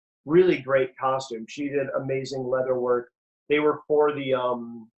these really great costumes. She did amazing leather work. They were for the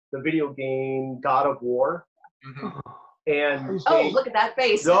video game God of War. Mm-hmm. And look at that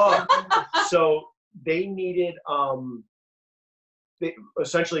face. So they needed they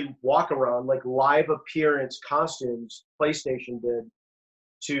essentially walk around like live appearance costumes PlayStation did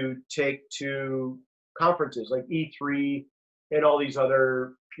to take to conferences like E3 and all these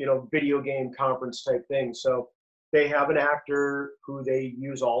other, you know, video game conference type things. So they have an actor who they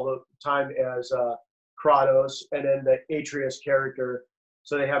use all the time as Kratos, and then the Atreus character.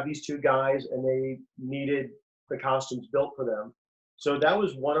 So they have these two guys, and they needed the costumes built for them. So that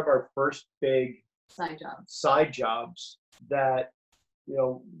was one of our first big side jobs that, you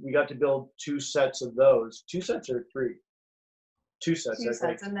know, we got to build 2 sets of those. 2 sets or 3? 2 sets. 2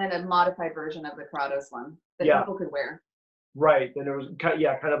 sets, and then a modified version of the Kratos one that people could wear. Right. Then there was kind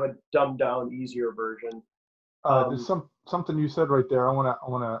of a dumbed down, easier version. There's something you said right there. I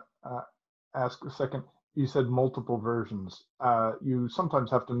want to ask a second. You said multiple versions. You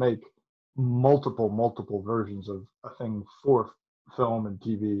sometimes have to make multiple versions of a thing for film and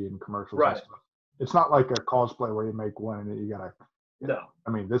TV and commercials. Right. And stuff. It's not like a cosplay where you make one and you gotta. No. I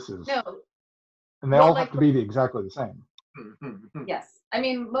mean, this is. No. And they all have to be exactly the same. Yes. I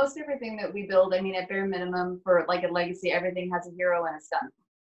mean, most everything that we build, I mean, at bare minimum for like a Legacy, everything has a hero and a stunt.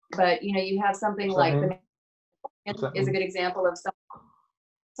 But, you know, you have something like the is a good example of something.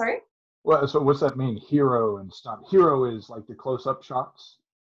 Sorry? Well, so what's that mean? Hero and stunt. Hero is like the close-up shots.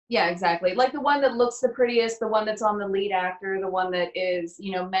 Yeah, exactly. Like the one that looks the prettiest, the one that's on the lead actor, the one that is,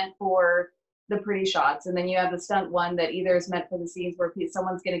 you know, meant for the pretty shots. And then you have the stunt one that either is meant for the scenes where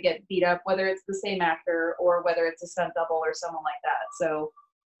someone's going to get beat up, whether it's the same actor or whether it's a stunt double or someone like that. So,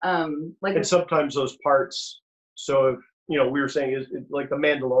 and sometimes those parts. So, if, you know, we were saying is like the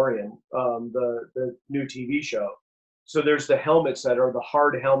Mandalorian, the new TV show. So there's the helmets that are the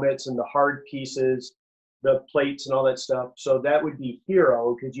hard helmets and the hard pieces, the plates and all that stuff. So that would be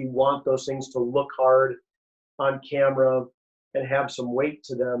hero because you want those things to look hard on camera and have some weight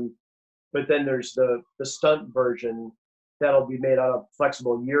to them. But then there's the stunt version that'll be made out of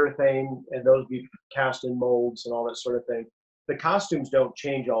flexible urethane, and those be cast in molds and all that sort of thing. The costumes don't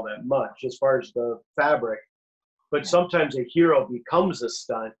change all that much as far as the fabric, but sometimes a hero becomes a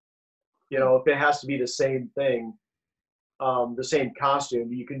stunt. You know, if it has to be the same thing, the same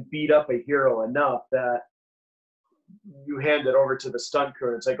costume, you can beat up a hero enough that you hand it over to the stunt crew.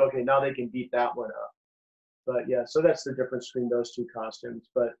 And it's like, okay, now they can beat that one up. But yeah, so that's the difference between those 2 costumes.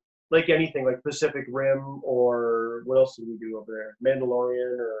 But like anything, like Pacific Rim, or what else did we do over there?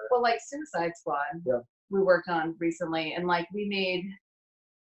 Mandalorian, or well, like Suicide Squad. Yeah. We worked on recently, and like we made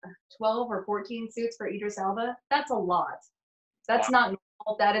 12 or 14 suits for Idris Elba. That's a lot. That's not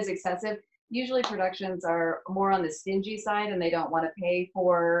normal. That is excessive. Usually productions are more on the stingy side, and they don't want to pay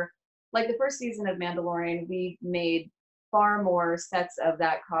for, like the first season of Mandalorian, we made far more sets of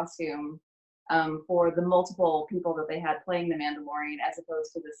that costume for the multiple people that they had playing the Mandalorian, as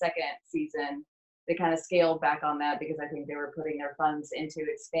opposed to the second season. they kind of scaled back on that because I think they were putting their funds into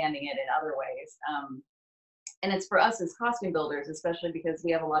expanding it in other ways. And it's for us as costume builders, especially because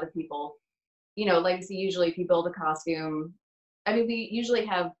we have a lot of people, you know, legacy, usually if you build a costume, I mean, we usually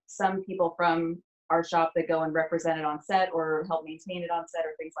have some people from our shop that go and represent it on set or help maintain it on set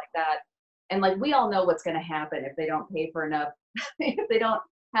or things like that. And like, we all know what's going to happen if they don't pay for enough, if they don't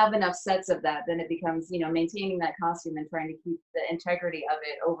have enough sets of that, then it becomes, you know, maintaining that costume and trying to keep the integrity of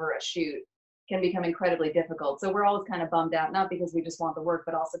it over a shoot can become incredibly difficult. So we're always kind of bummed out, not because we just want the work,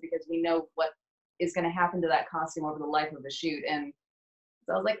 but also because we know what is going to happen to that costume over the life of the shoot. And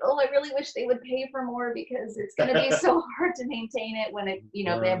so I was like, oh, I really wish they would pay for more because it's going to be so hard to maintain it when it, you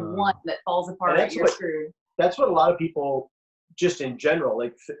know, they have one that falls apart and you're screwed. That's what a lot of people, just in general,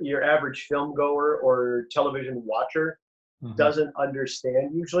 like your average film goer or television watcher, doesn't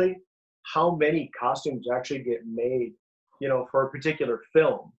understand usually how many costumes actually get made, you know, for a particular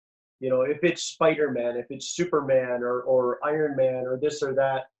film. You know, if it's Spider-Man, if it's Superman or Iron Man or this or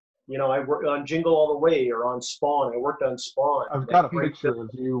that. You know, I worked on Jingle All the Way or on Spawn. I worked on Spawn. I've got a picture of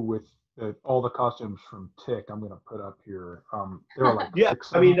you with all the costumes from Tick. I'm going to put up here. There are like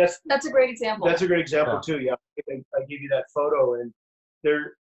I mean, that's a great example. That's a great example too. Yeah, I give you that photo, and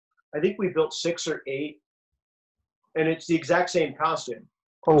I think we built 6 or 8, and it's the exact same costume.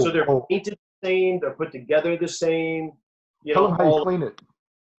 So they're painted the same. They're put together the same. You tell know, them how you clean it.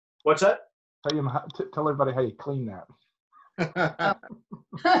 What's that? Tell everybody how you clean that.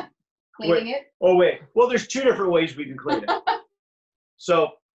 Cleaning it? Oh, wait. Well, there's 2 different ways we can clean it. So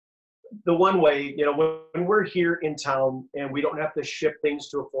the one way, you know, when we're here in town and we don't have to ship things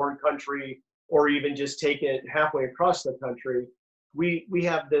to a foreign country or even just take it halfway across the country, we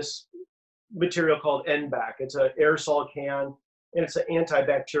have this material called NBAC. It's an aerosol can, and it's an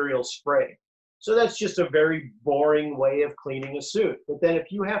antibacterial spray. So that's just a very boring way of cleaning a suit. But then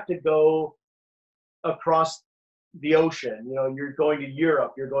if you have to go across the ocean, you know, you're going to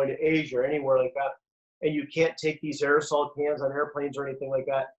Europe, you're going to Asia, anywhere like that, and you can't take these aerosol cans on airplanes or anything like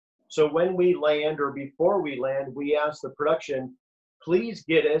that. So when we land or before we land, we ask the production, please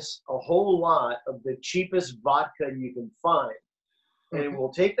get us a whole lot of the cheapest vodka you can find. And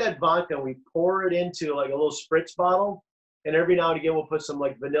we'll take that vodka and we pour it into like a little spritz bottle. And every now and again, we'll put some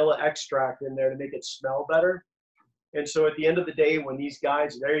like vanilla extract in there to make it smell better. And so at the end of the day, when these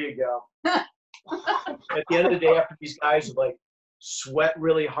guys, there you go. At the end of the day, after these guys have like sweat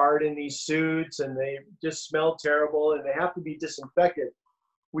really hard in these suits and they just smell terrible and they have to be disinfected,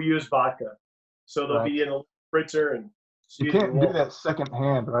 we use vodka. So they'll be in a spritzer and you can't do that second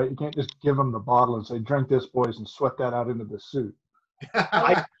hand, right? You can't just give them the bottle and say, drink this, boys, and sweat that out into the suit.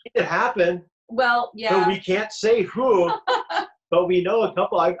 I've seen it happen. Well, yeah. So we can't say who, but we know a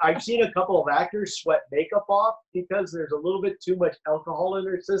couple. I've seen a couple of actors sweat makeup off because there's a little bit too much alcohol in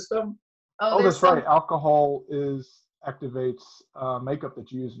their system. Oh, that's right. Alcohol activates makeup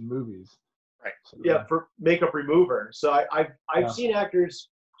that's used in movies. Right. So, yeah, for makeup remover. So I've seen actors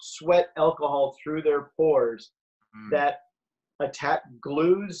sweat alcohol through their pores that attack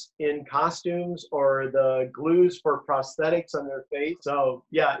glues in costumes or the glues for prosthetics on their face. So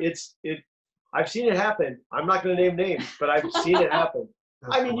yeah, I've seen it happen. I'm not going to name names, but I've seen it happen.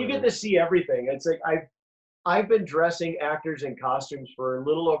 I mean, you get to see everything. It's like I've been dressing actors in costumes for a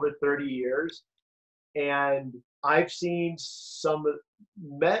little over 30 years, and I've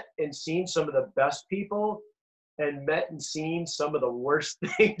met and seen some of the best people and met and seen some of the worst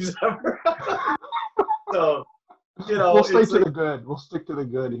things ever. So, you know, we'll stick to the good. We'll stick to the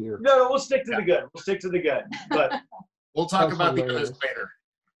good here. No, we'll stick to the good. We'll stick to the good. But we'll talk about the good later.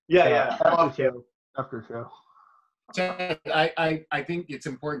 Yeah. After show. Ted, I think it's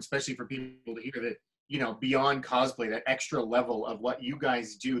important, especially for people to hear that, you know, beyond cosplay, that extra level of what you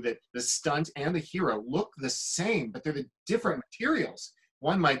guys do, that the stunt and the hero look the same, but they're the different materials.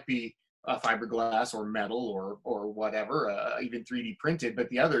 One might be fiberglass or metal or whatever, even 3D printed, but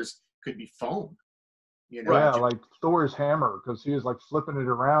the others could be foam. You know? Yeah, like Thor's hammer, because he was like flipping it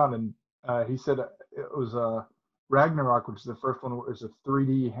around, and he said it was Ragnarok, which is the first one, was a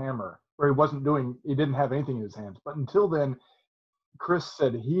 3D hammer, where he didn't have anything in his hands. But until then, Chris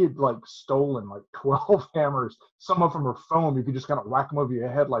said he had like stolen like 12 hammers. Some of them were foam. You could just kind of whack them over your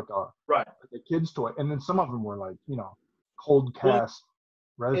head like a kid's toy. And then some of them were like, you know, cold cast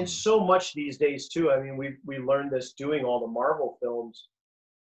resin. And so much these days too. I mean, we learned this doing all the Marvel films,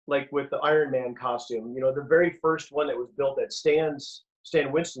 like with the Iron Man costume. You know, the very first one that was built at Stan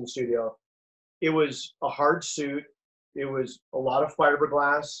Winston studio, it was a hard suit. It was a lot of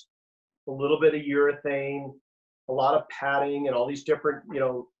fiberglass, a little bit of urethane, a lot of padding, and all these different, you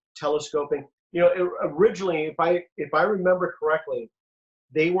know, telescoping. You know, originally, if I remember correctly,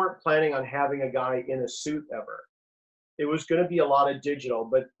 they weren't planning on having a guy in a suit ever. It was going to be a lot of digital,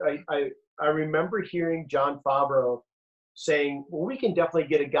 but I remember hearing John Favreau saying, well, we can definitely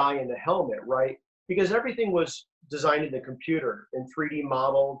get a guy in the helmet, right? Because everything was designed in the computer and 3D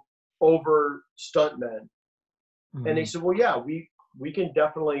modeled over stuntmen. Mhm. And they said, well, yeah, we can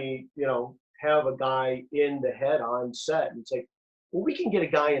definitely, you know, have a guy in the head on set. And it's like, well, we can get a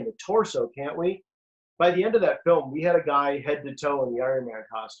guy in the torso, can't we? By the end of that film, we had a guy head to toe in the Iron Man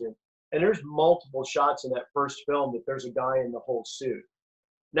costume. And there's multiple shots in that first film that there's a guy in the whole suit.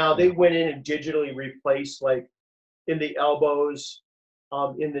 Now, they went in and digitally replaced, like, in the elbows,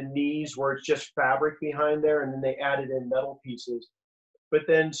 in the knees where it's just fabric behind there, and then they added in metal pieces. But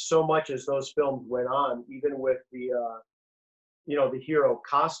then so much as those films went on, even with the, you know, the hero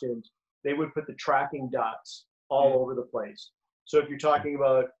costumes, they would put the tracking dots all over the place. So if you're talking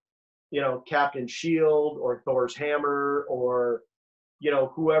about, you know, Captain Shield or Thor's hammer or, you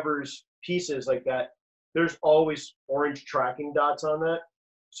know, whoever's pieces like that, there's always orange tracking dots on that.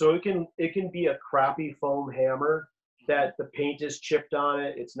 So it can be a crappy foam hammer that the paint is chipped on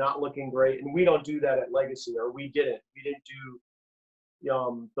it. It's not looking great. And we don't do that at Legacy, or we didn't. We didn't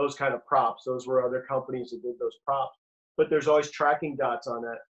do those kind of props. Those were other companies that did those props. But there's always tracking dots on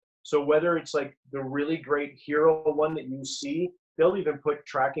that. So whether it's like the really great hero one that you see, they'll even put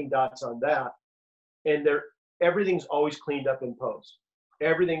tracking dots on that. And everything's always cleaned up in post.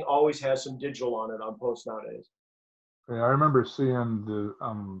 Everything always has some digital on it on post nowadays. Yeah, I remember seeing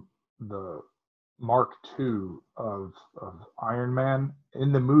the Mark II of Iron Man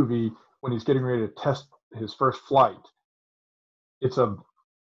in the movie when he's getting ready to test his first flight. It's the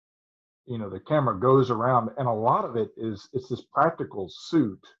camera goes around, and a lot of it's this practical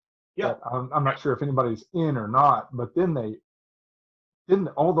suit. Yeah. I'm not sure if anybody's in or not, but then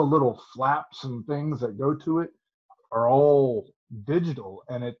all the little flaps and things that go to it are all digital,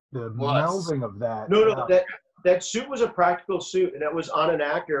 and the melding of that. No, that suit was a practical suit, and that was on an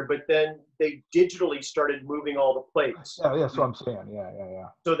actor, but then they digitally started moving all the plates. Yeah, that's what I'm saying. Yeah.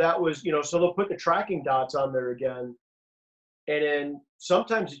 So that was, so they'll put the tracking dots on there again. And then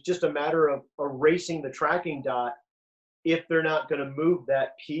sometimes it's just a matter of erasing the tracking dot if they're not going to move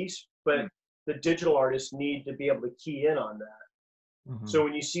that piece, but the digital artists need to be able to key in on that. Mm-hmm. So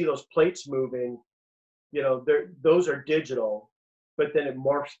when you see those plates moving, those are digital, but then it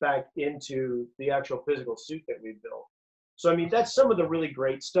morphs back into the actual physical suit that we built. So, I mean, that's some of the really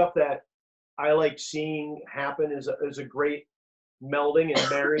great stuff that I like seeing happen is a great melding and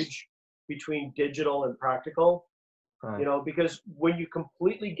marriage between digital and practical. Right. Because when you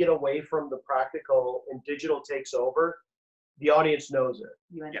completely get away from the practical and digital takes over, the audience knows it.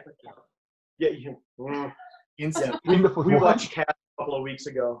 You end up with that. Yeah, We watched Cats a couple of weeks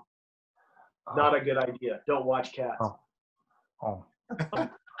ago. Not a good idea. Don't watch Cats. Oh.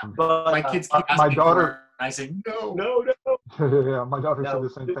 But my kids keep my asking daughter. for it. I say no. Yeah, my daughter said the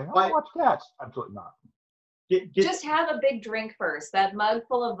same thing. I watch Cats. Absolutely not. Just have a big drink first. That mug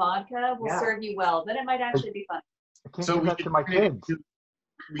full of vodka will serve you well. Then it might actually be fun. I can't give that to my kids.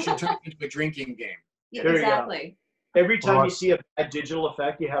 We should turn it into a drinking game. Yeah, There exactly. Every time you see a bad digital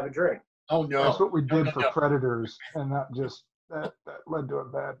effect, you have a drink. Oh no! That's what we did for Predators, and that led to a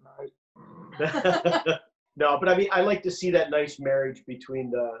bad night. No, but I mean, I like to see that nice marriage between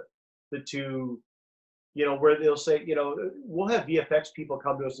the two. Where they'll say, we'll have VFX people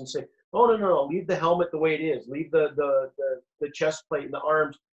come to us and say, "Oh no, leave the helmet the way it is. Leave the chest plate and the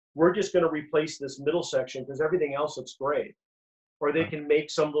arms. We're just going to replace this middle section because everything else looks great." Or they can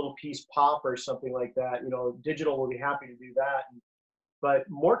make some little piece pop or something like that. Digital will be happy to do that. But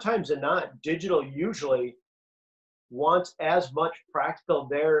more times than not, digital usually wants as much practical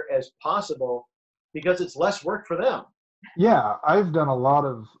there as possible because it's less work for them. Yeah, I've done a lot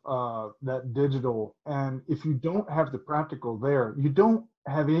of that digital, and if you don't have the practical there, you don't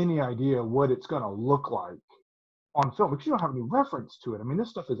have any idea what it's going to look like on film because you don't have any reference to it. I mean, this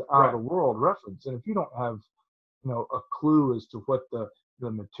stuff is out of the world reference, and if you don't have a clue as to what the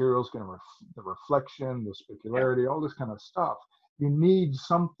material is going to the reflection, the specularity, all this kind of stuff, you need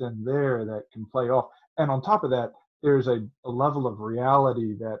something there that can play off. And on top of that, there's a level of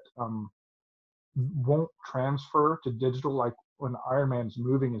reality that won't transfer to digital. Like when Iron Man's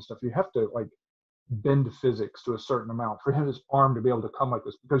moving and stuff, you have to like bend physics to a certain amount for his arm to be able to come like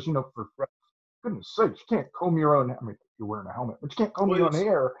this because for goodness sakes, you can't comb your own. I mean, you're wearing a helmet, but you can't comb your own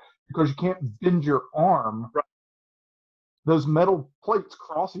hair because you can't bend your arm. Right. Those metal plates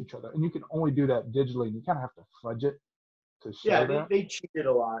cross each other, and you can only do that digitally, and you kind of have to fudge it to show that. They cheated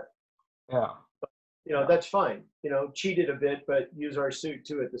a lot. Yeah. But, that's fine. Cheated a bit, but use our suit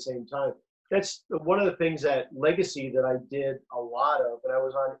too at the same time. that's one of the things at Legacy that I did a lot of, and I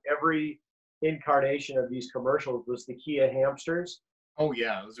was on every incarnation of these commercials, was the Kia hamsters. Oh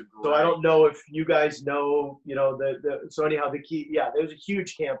yeah, those are great. So I don't know if you guys know, so anyhow, the Kia, there was a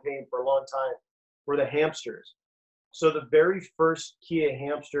huge campaign for a long time for the hamsters. So the very first Kia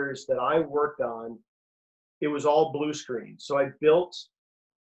hamsters that I worked on, it was all blue screen. So I built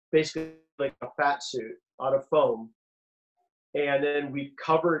basically like a fat suit out of foam, and then we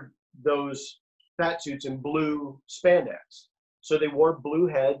covered those fat suits in blue spandex. So they wore blue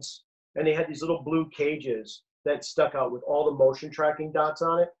heads, and they had these little blue cages that stuck out with all the motion tracking dots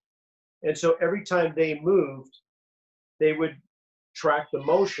on it. And so every time they moved, they would track the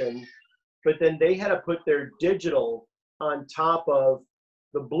motion, but then they had to put their digital on top of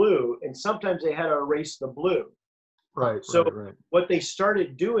the blue, and sometimes they had to erase the blue. Right. So right. what they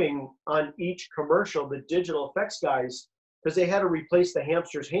started doing on each commercial, the digital effects guys, because they had to replace the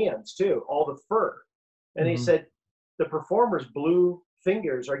hamster's hands too, all the fur. And they said the performers' blue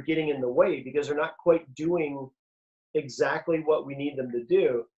fingers are getting in the way because they're not quite doing exactly what we need them to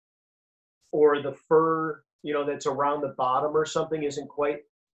do. Or the fur, that's around the bottom or something isn't quite.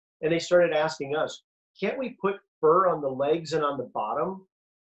 And they started asking us, can't we put fur on the legs and on the bottom?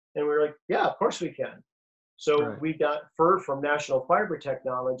 And we were like, yeah, of course we can. So we got fur from National Fiber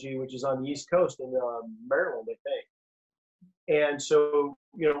Technology, which is on the East Coast in Maryland, I think. And so,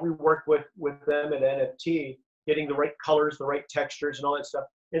 we worked with them at NFT, getting the right colors, the right textures, and all that stuff.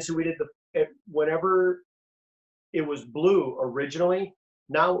 And so we did whenever it was blue originally,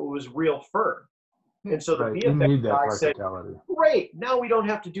 now it was real fur. And so the VFX guy said, great, now we don't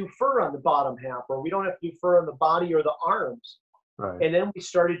have to do fur on the bottom half, or we don't have to do fur on the body or the arms. Right. And then we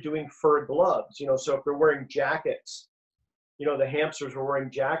started doing fur gloves, so if they're wearing jackets, the hamsters were wearing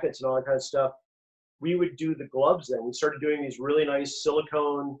jackets and all that kind of stuff, we would do the gloves then. We started doing these really nice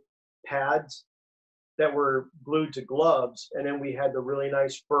silicone pads that were glued to gloves, and then we had the really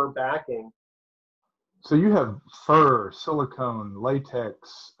nice fur backing. So you have fur, silicone,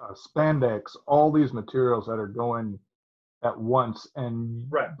 latex, spandex, all these materials that are going at once, and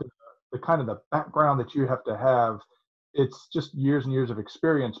the kind of the background that you have to have, it's just years and years of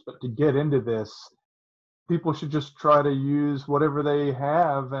experience. But to get into this, people should just try to use whatever they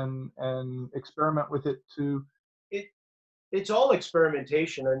have and experiment with it too. It's all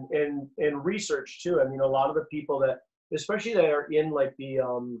experimentation and research too. I mean, a lot of the people that, especially that are in like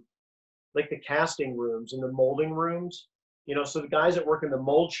the casting rooms and the molding rooms, so the guys that work in the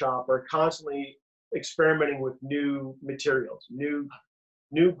mold shop are constantly experimenting with new materials, new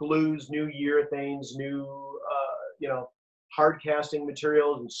glues, new urethanes, new hard casting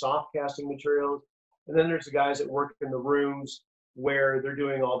materials and soft casting materials. And then there's the guys that work in the rooms where they're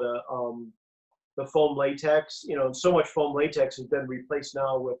doing all the foam latex, and so much foam latex has been replaced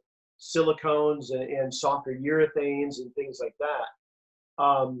now with silicones and softer urethanes and things like that.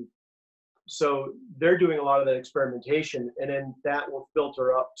 So they're doing a lot of that experimentation, and then that will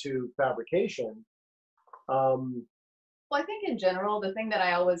filter up to fabrication. Well, I think in general, the thing that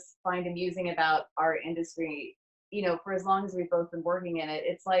I always find amusing about our industry, for as long as we've both been working in it,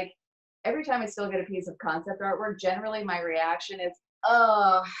 it's like every time I still get a piece of concept artwork, generally my reaction is,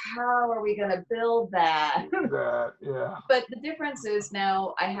 oh, how are we going to build that? Yeah. But the difference is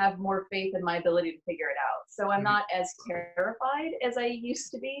now I have more faith in my ability to figure it out. So I'm not as terrified as I used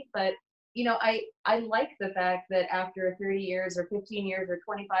to be, but I like the fact that after 30 years or 15 years or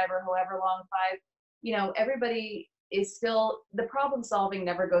 25 or however long, everybody is still, the problem solving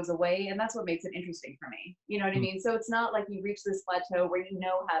never goes away, and that's what makes it interesting for me. You know what I mean? So it's not like you reach this plateau where you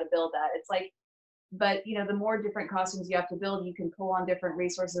know how to build that. It's like, but the more different costumes you have to build, you can pull on different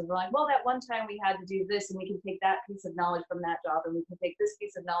resources. We're like, well, that one time we had to do this, and we can take that piece of knowledge from that job, and we can take this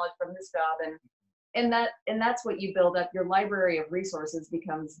piece of knowledge from this job, and that's what you build up. Your library of resources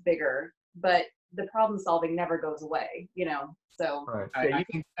becomes bigger, but the problem solving never goes away, so. Right.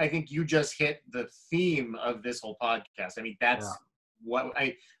 I think you just hit the theme of this whole podcast. I mean, that's what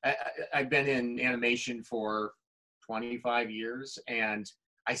I've been in animation for 25 years, and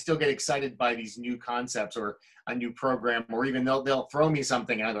I still get excited by these new concepts or a new program, or even they'll throw me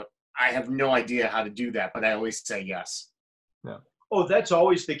something and I go, I have no idea how to do that, but I always say yes. Yeah. Oh, that's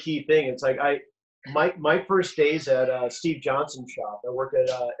always the key thing. It's like my first days at Steve Johnson's shop, I worked at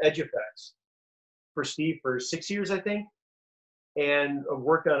Edge Effects for Steve for 6 years, I think, and I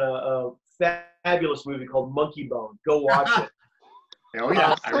worked on a fabulous movie called Monkey Bone. Go watch it. Oh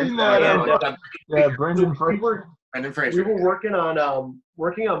yeah, Brendan Fraser. We were working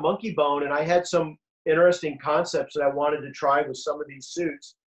on Monkey Bone, and I had some interesting concepts that I wanted to try with some of these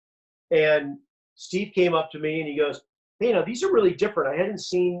suits. And Steve came up to me and he goes, hey, now these are really different. I hadn't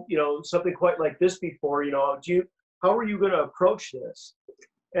seen, something quite like this before. How are you going to approach this?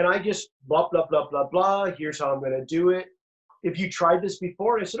 And I just blah, blah, blah, blah, blah. Here's how I'm going to do it. If you tried this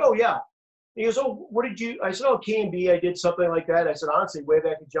before? And I said, oh, yeah. He goes, oh, what did you, I said, oh, K&B, I did something like that. I said, honestly, way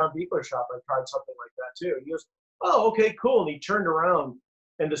back at John Beekler's shop, I tried something like that too. He goes, oh, okay, cool. And he turned around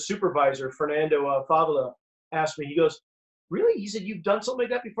and the supervisor, Fernando Favela, asked me, he goes, really? He said, you've done something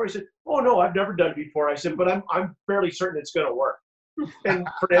like that before? I said, oh, no, I've never done it before. I said, but I'm fairly certain it's going to work. And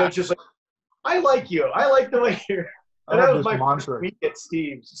Fernando's just like, I like you. I like the way you're. And that was my first week at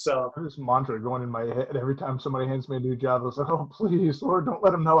Steve's. So I have this mantra going in my head every time somebody hands me a new job. I was like, oh, please, Lord, don't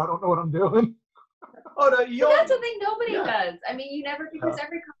let them know I don't know what I'm doing. Oh, no, that's something nobody does. I mean, you never, because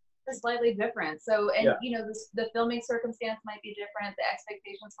every company is slightly different. So, and the filming circumstance might be different, the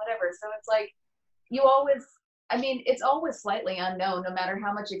expectations, whatever. So it's like, it's always slightly unknown, no matter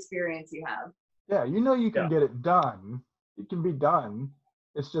how much experience you have. Yeah, you can get it done. It can be done.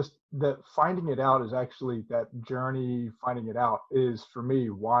 It's just that finding it out is actually that journey. Finding it out is, for me,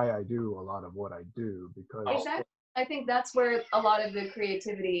 why I do a lot of what I do, because exactly. I think that's where a lot of the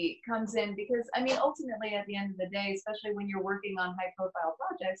creativity comes in, because ultimately at the end of the day, especially when you're working on high profile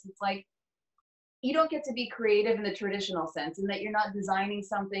projects, it's like you don't get to be creative in the traditional sense, and that you're not designing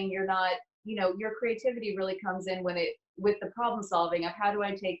something, you're not, your creativity really comes in with the problem solving of how do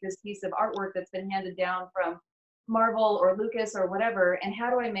I take this piece of artwork that's been handed down from Marvel or Lucas or whatever, and how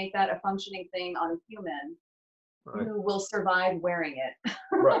do I make that a functioning thing on a human who will survive wearing it?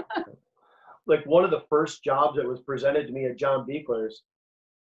 Right. Like one of the first jobs that was presented to me at John Beekler's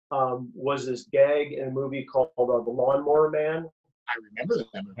was this gag in a movie called The Lawnmower Man. I remember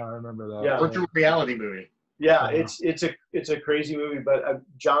that movie. I remember that. Yeah. Virtual reality movie. Yeah, it's a crazy movie, but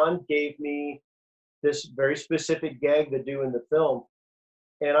John gave me this very specific gag to do in the film,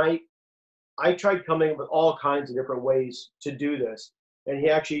 and I tried coming up with all kinds of different ways to do this, and he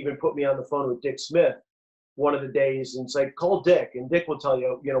actually even put me on the phone with Dick Smith one of the days, and it's like, call Dick, and Dick will tell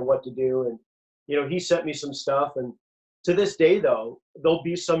you, what to do, and he sent me some stuff, and to this day though, there'll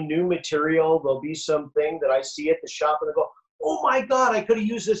be some new material, there'll be something that I see at the shop, and I go, oh my God, I could have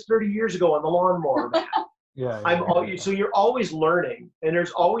used this 30 years ago on the lawnmower. So you're always learning, and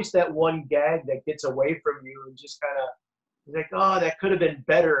there's always that one gag that gets away from you and just kind of like, oh, that could have been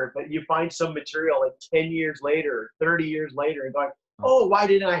better, but you find some material like 10 years later, 30 years later, and going, oh, why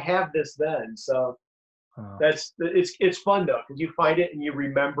didn't I have this then? So it's fun though, because you find it and you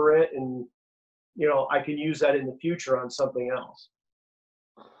remember it, and I can use that in the future on something else.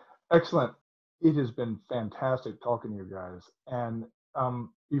 Excellent. It has been fantastic talking to you guys. And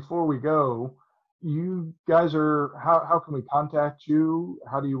before we go, you guys how can we contact you?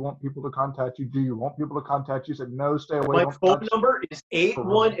 How do you want people to contact you? Do you want people to contact you? Said no, stay away. My phone number is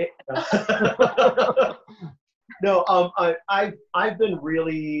 818. No, I've been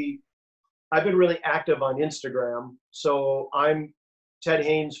really active on Instagram. So I'm Ted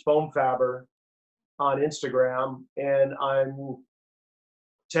Haines Foam Fabber on Instagram, and I'm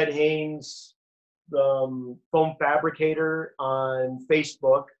Ted Haines Foam Fabricator on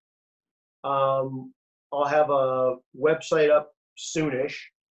Facebook. I'll have a website up soonish.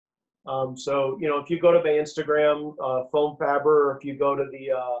 So, if you go to my Instagram, Foam Fabber, or if you go to the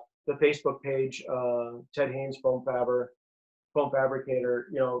Facebook page, Ted Haines Foam Fabricator,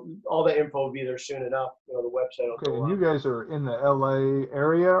 all the info will be there soon enough. The website will go and you guys are in the LA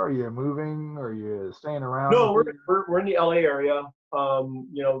area? Are you moving? Are you staying around? No, we're in the LA area.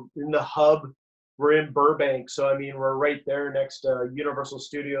 In the hub. We're in Burbank, so we're right there next to Universal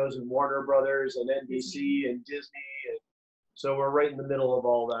Studios and Warner Brothers and NBC and Disney, and so we're right in the middle of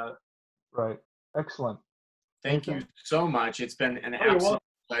all that. Right. Excellent. Thank you so much. It's been an absolute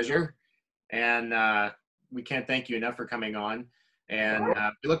pleasure, and we can't thank you enough for coming on. And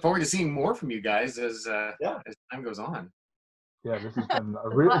we look forward to seeing more from you guys as time goes on. Yeah, this has been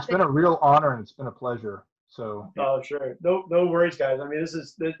it's been a real honor, and it's been a pleasure. So. Oh, sure. No worries, guys.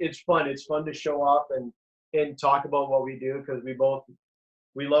 It's fun. It's fun to show up and talk about what we do, because we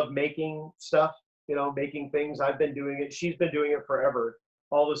love making stuff, making things. I've been doing it. She's been doing it forever.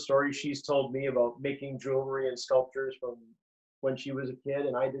 All the stories she's told me about making jewelry and sculptures from when she was a kid,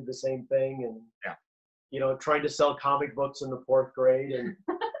 and I did the same thing. And, trying to sell comic books in the 4th grade, and,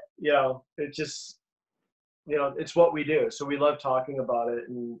 it just, it's what we do. So we love talking about it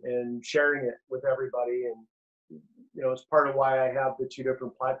and sharing it with everybody. And, it's part of why I have the 2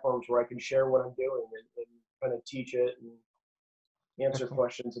 different platforms where I can share what I'm doing and kind of teach it and answer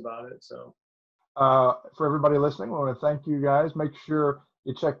questions about it. So for everybody listening, I want to thank you guys. Make sure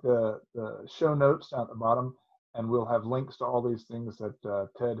you check the show notes down at the bottom, and we'll have links to all these things that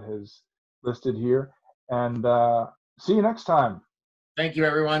Ted has listed here. And See you next time. Thank you,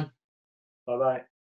 everyone. Bye-bye.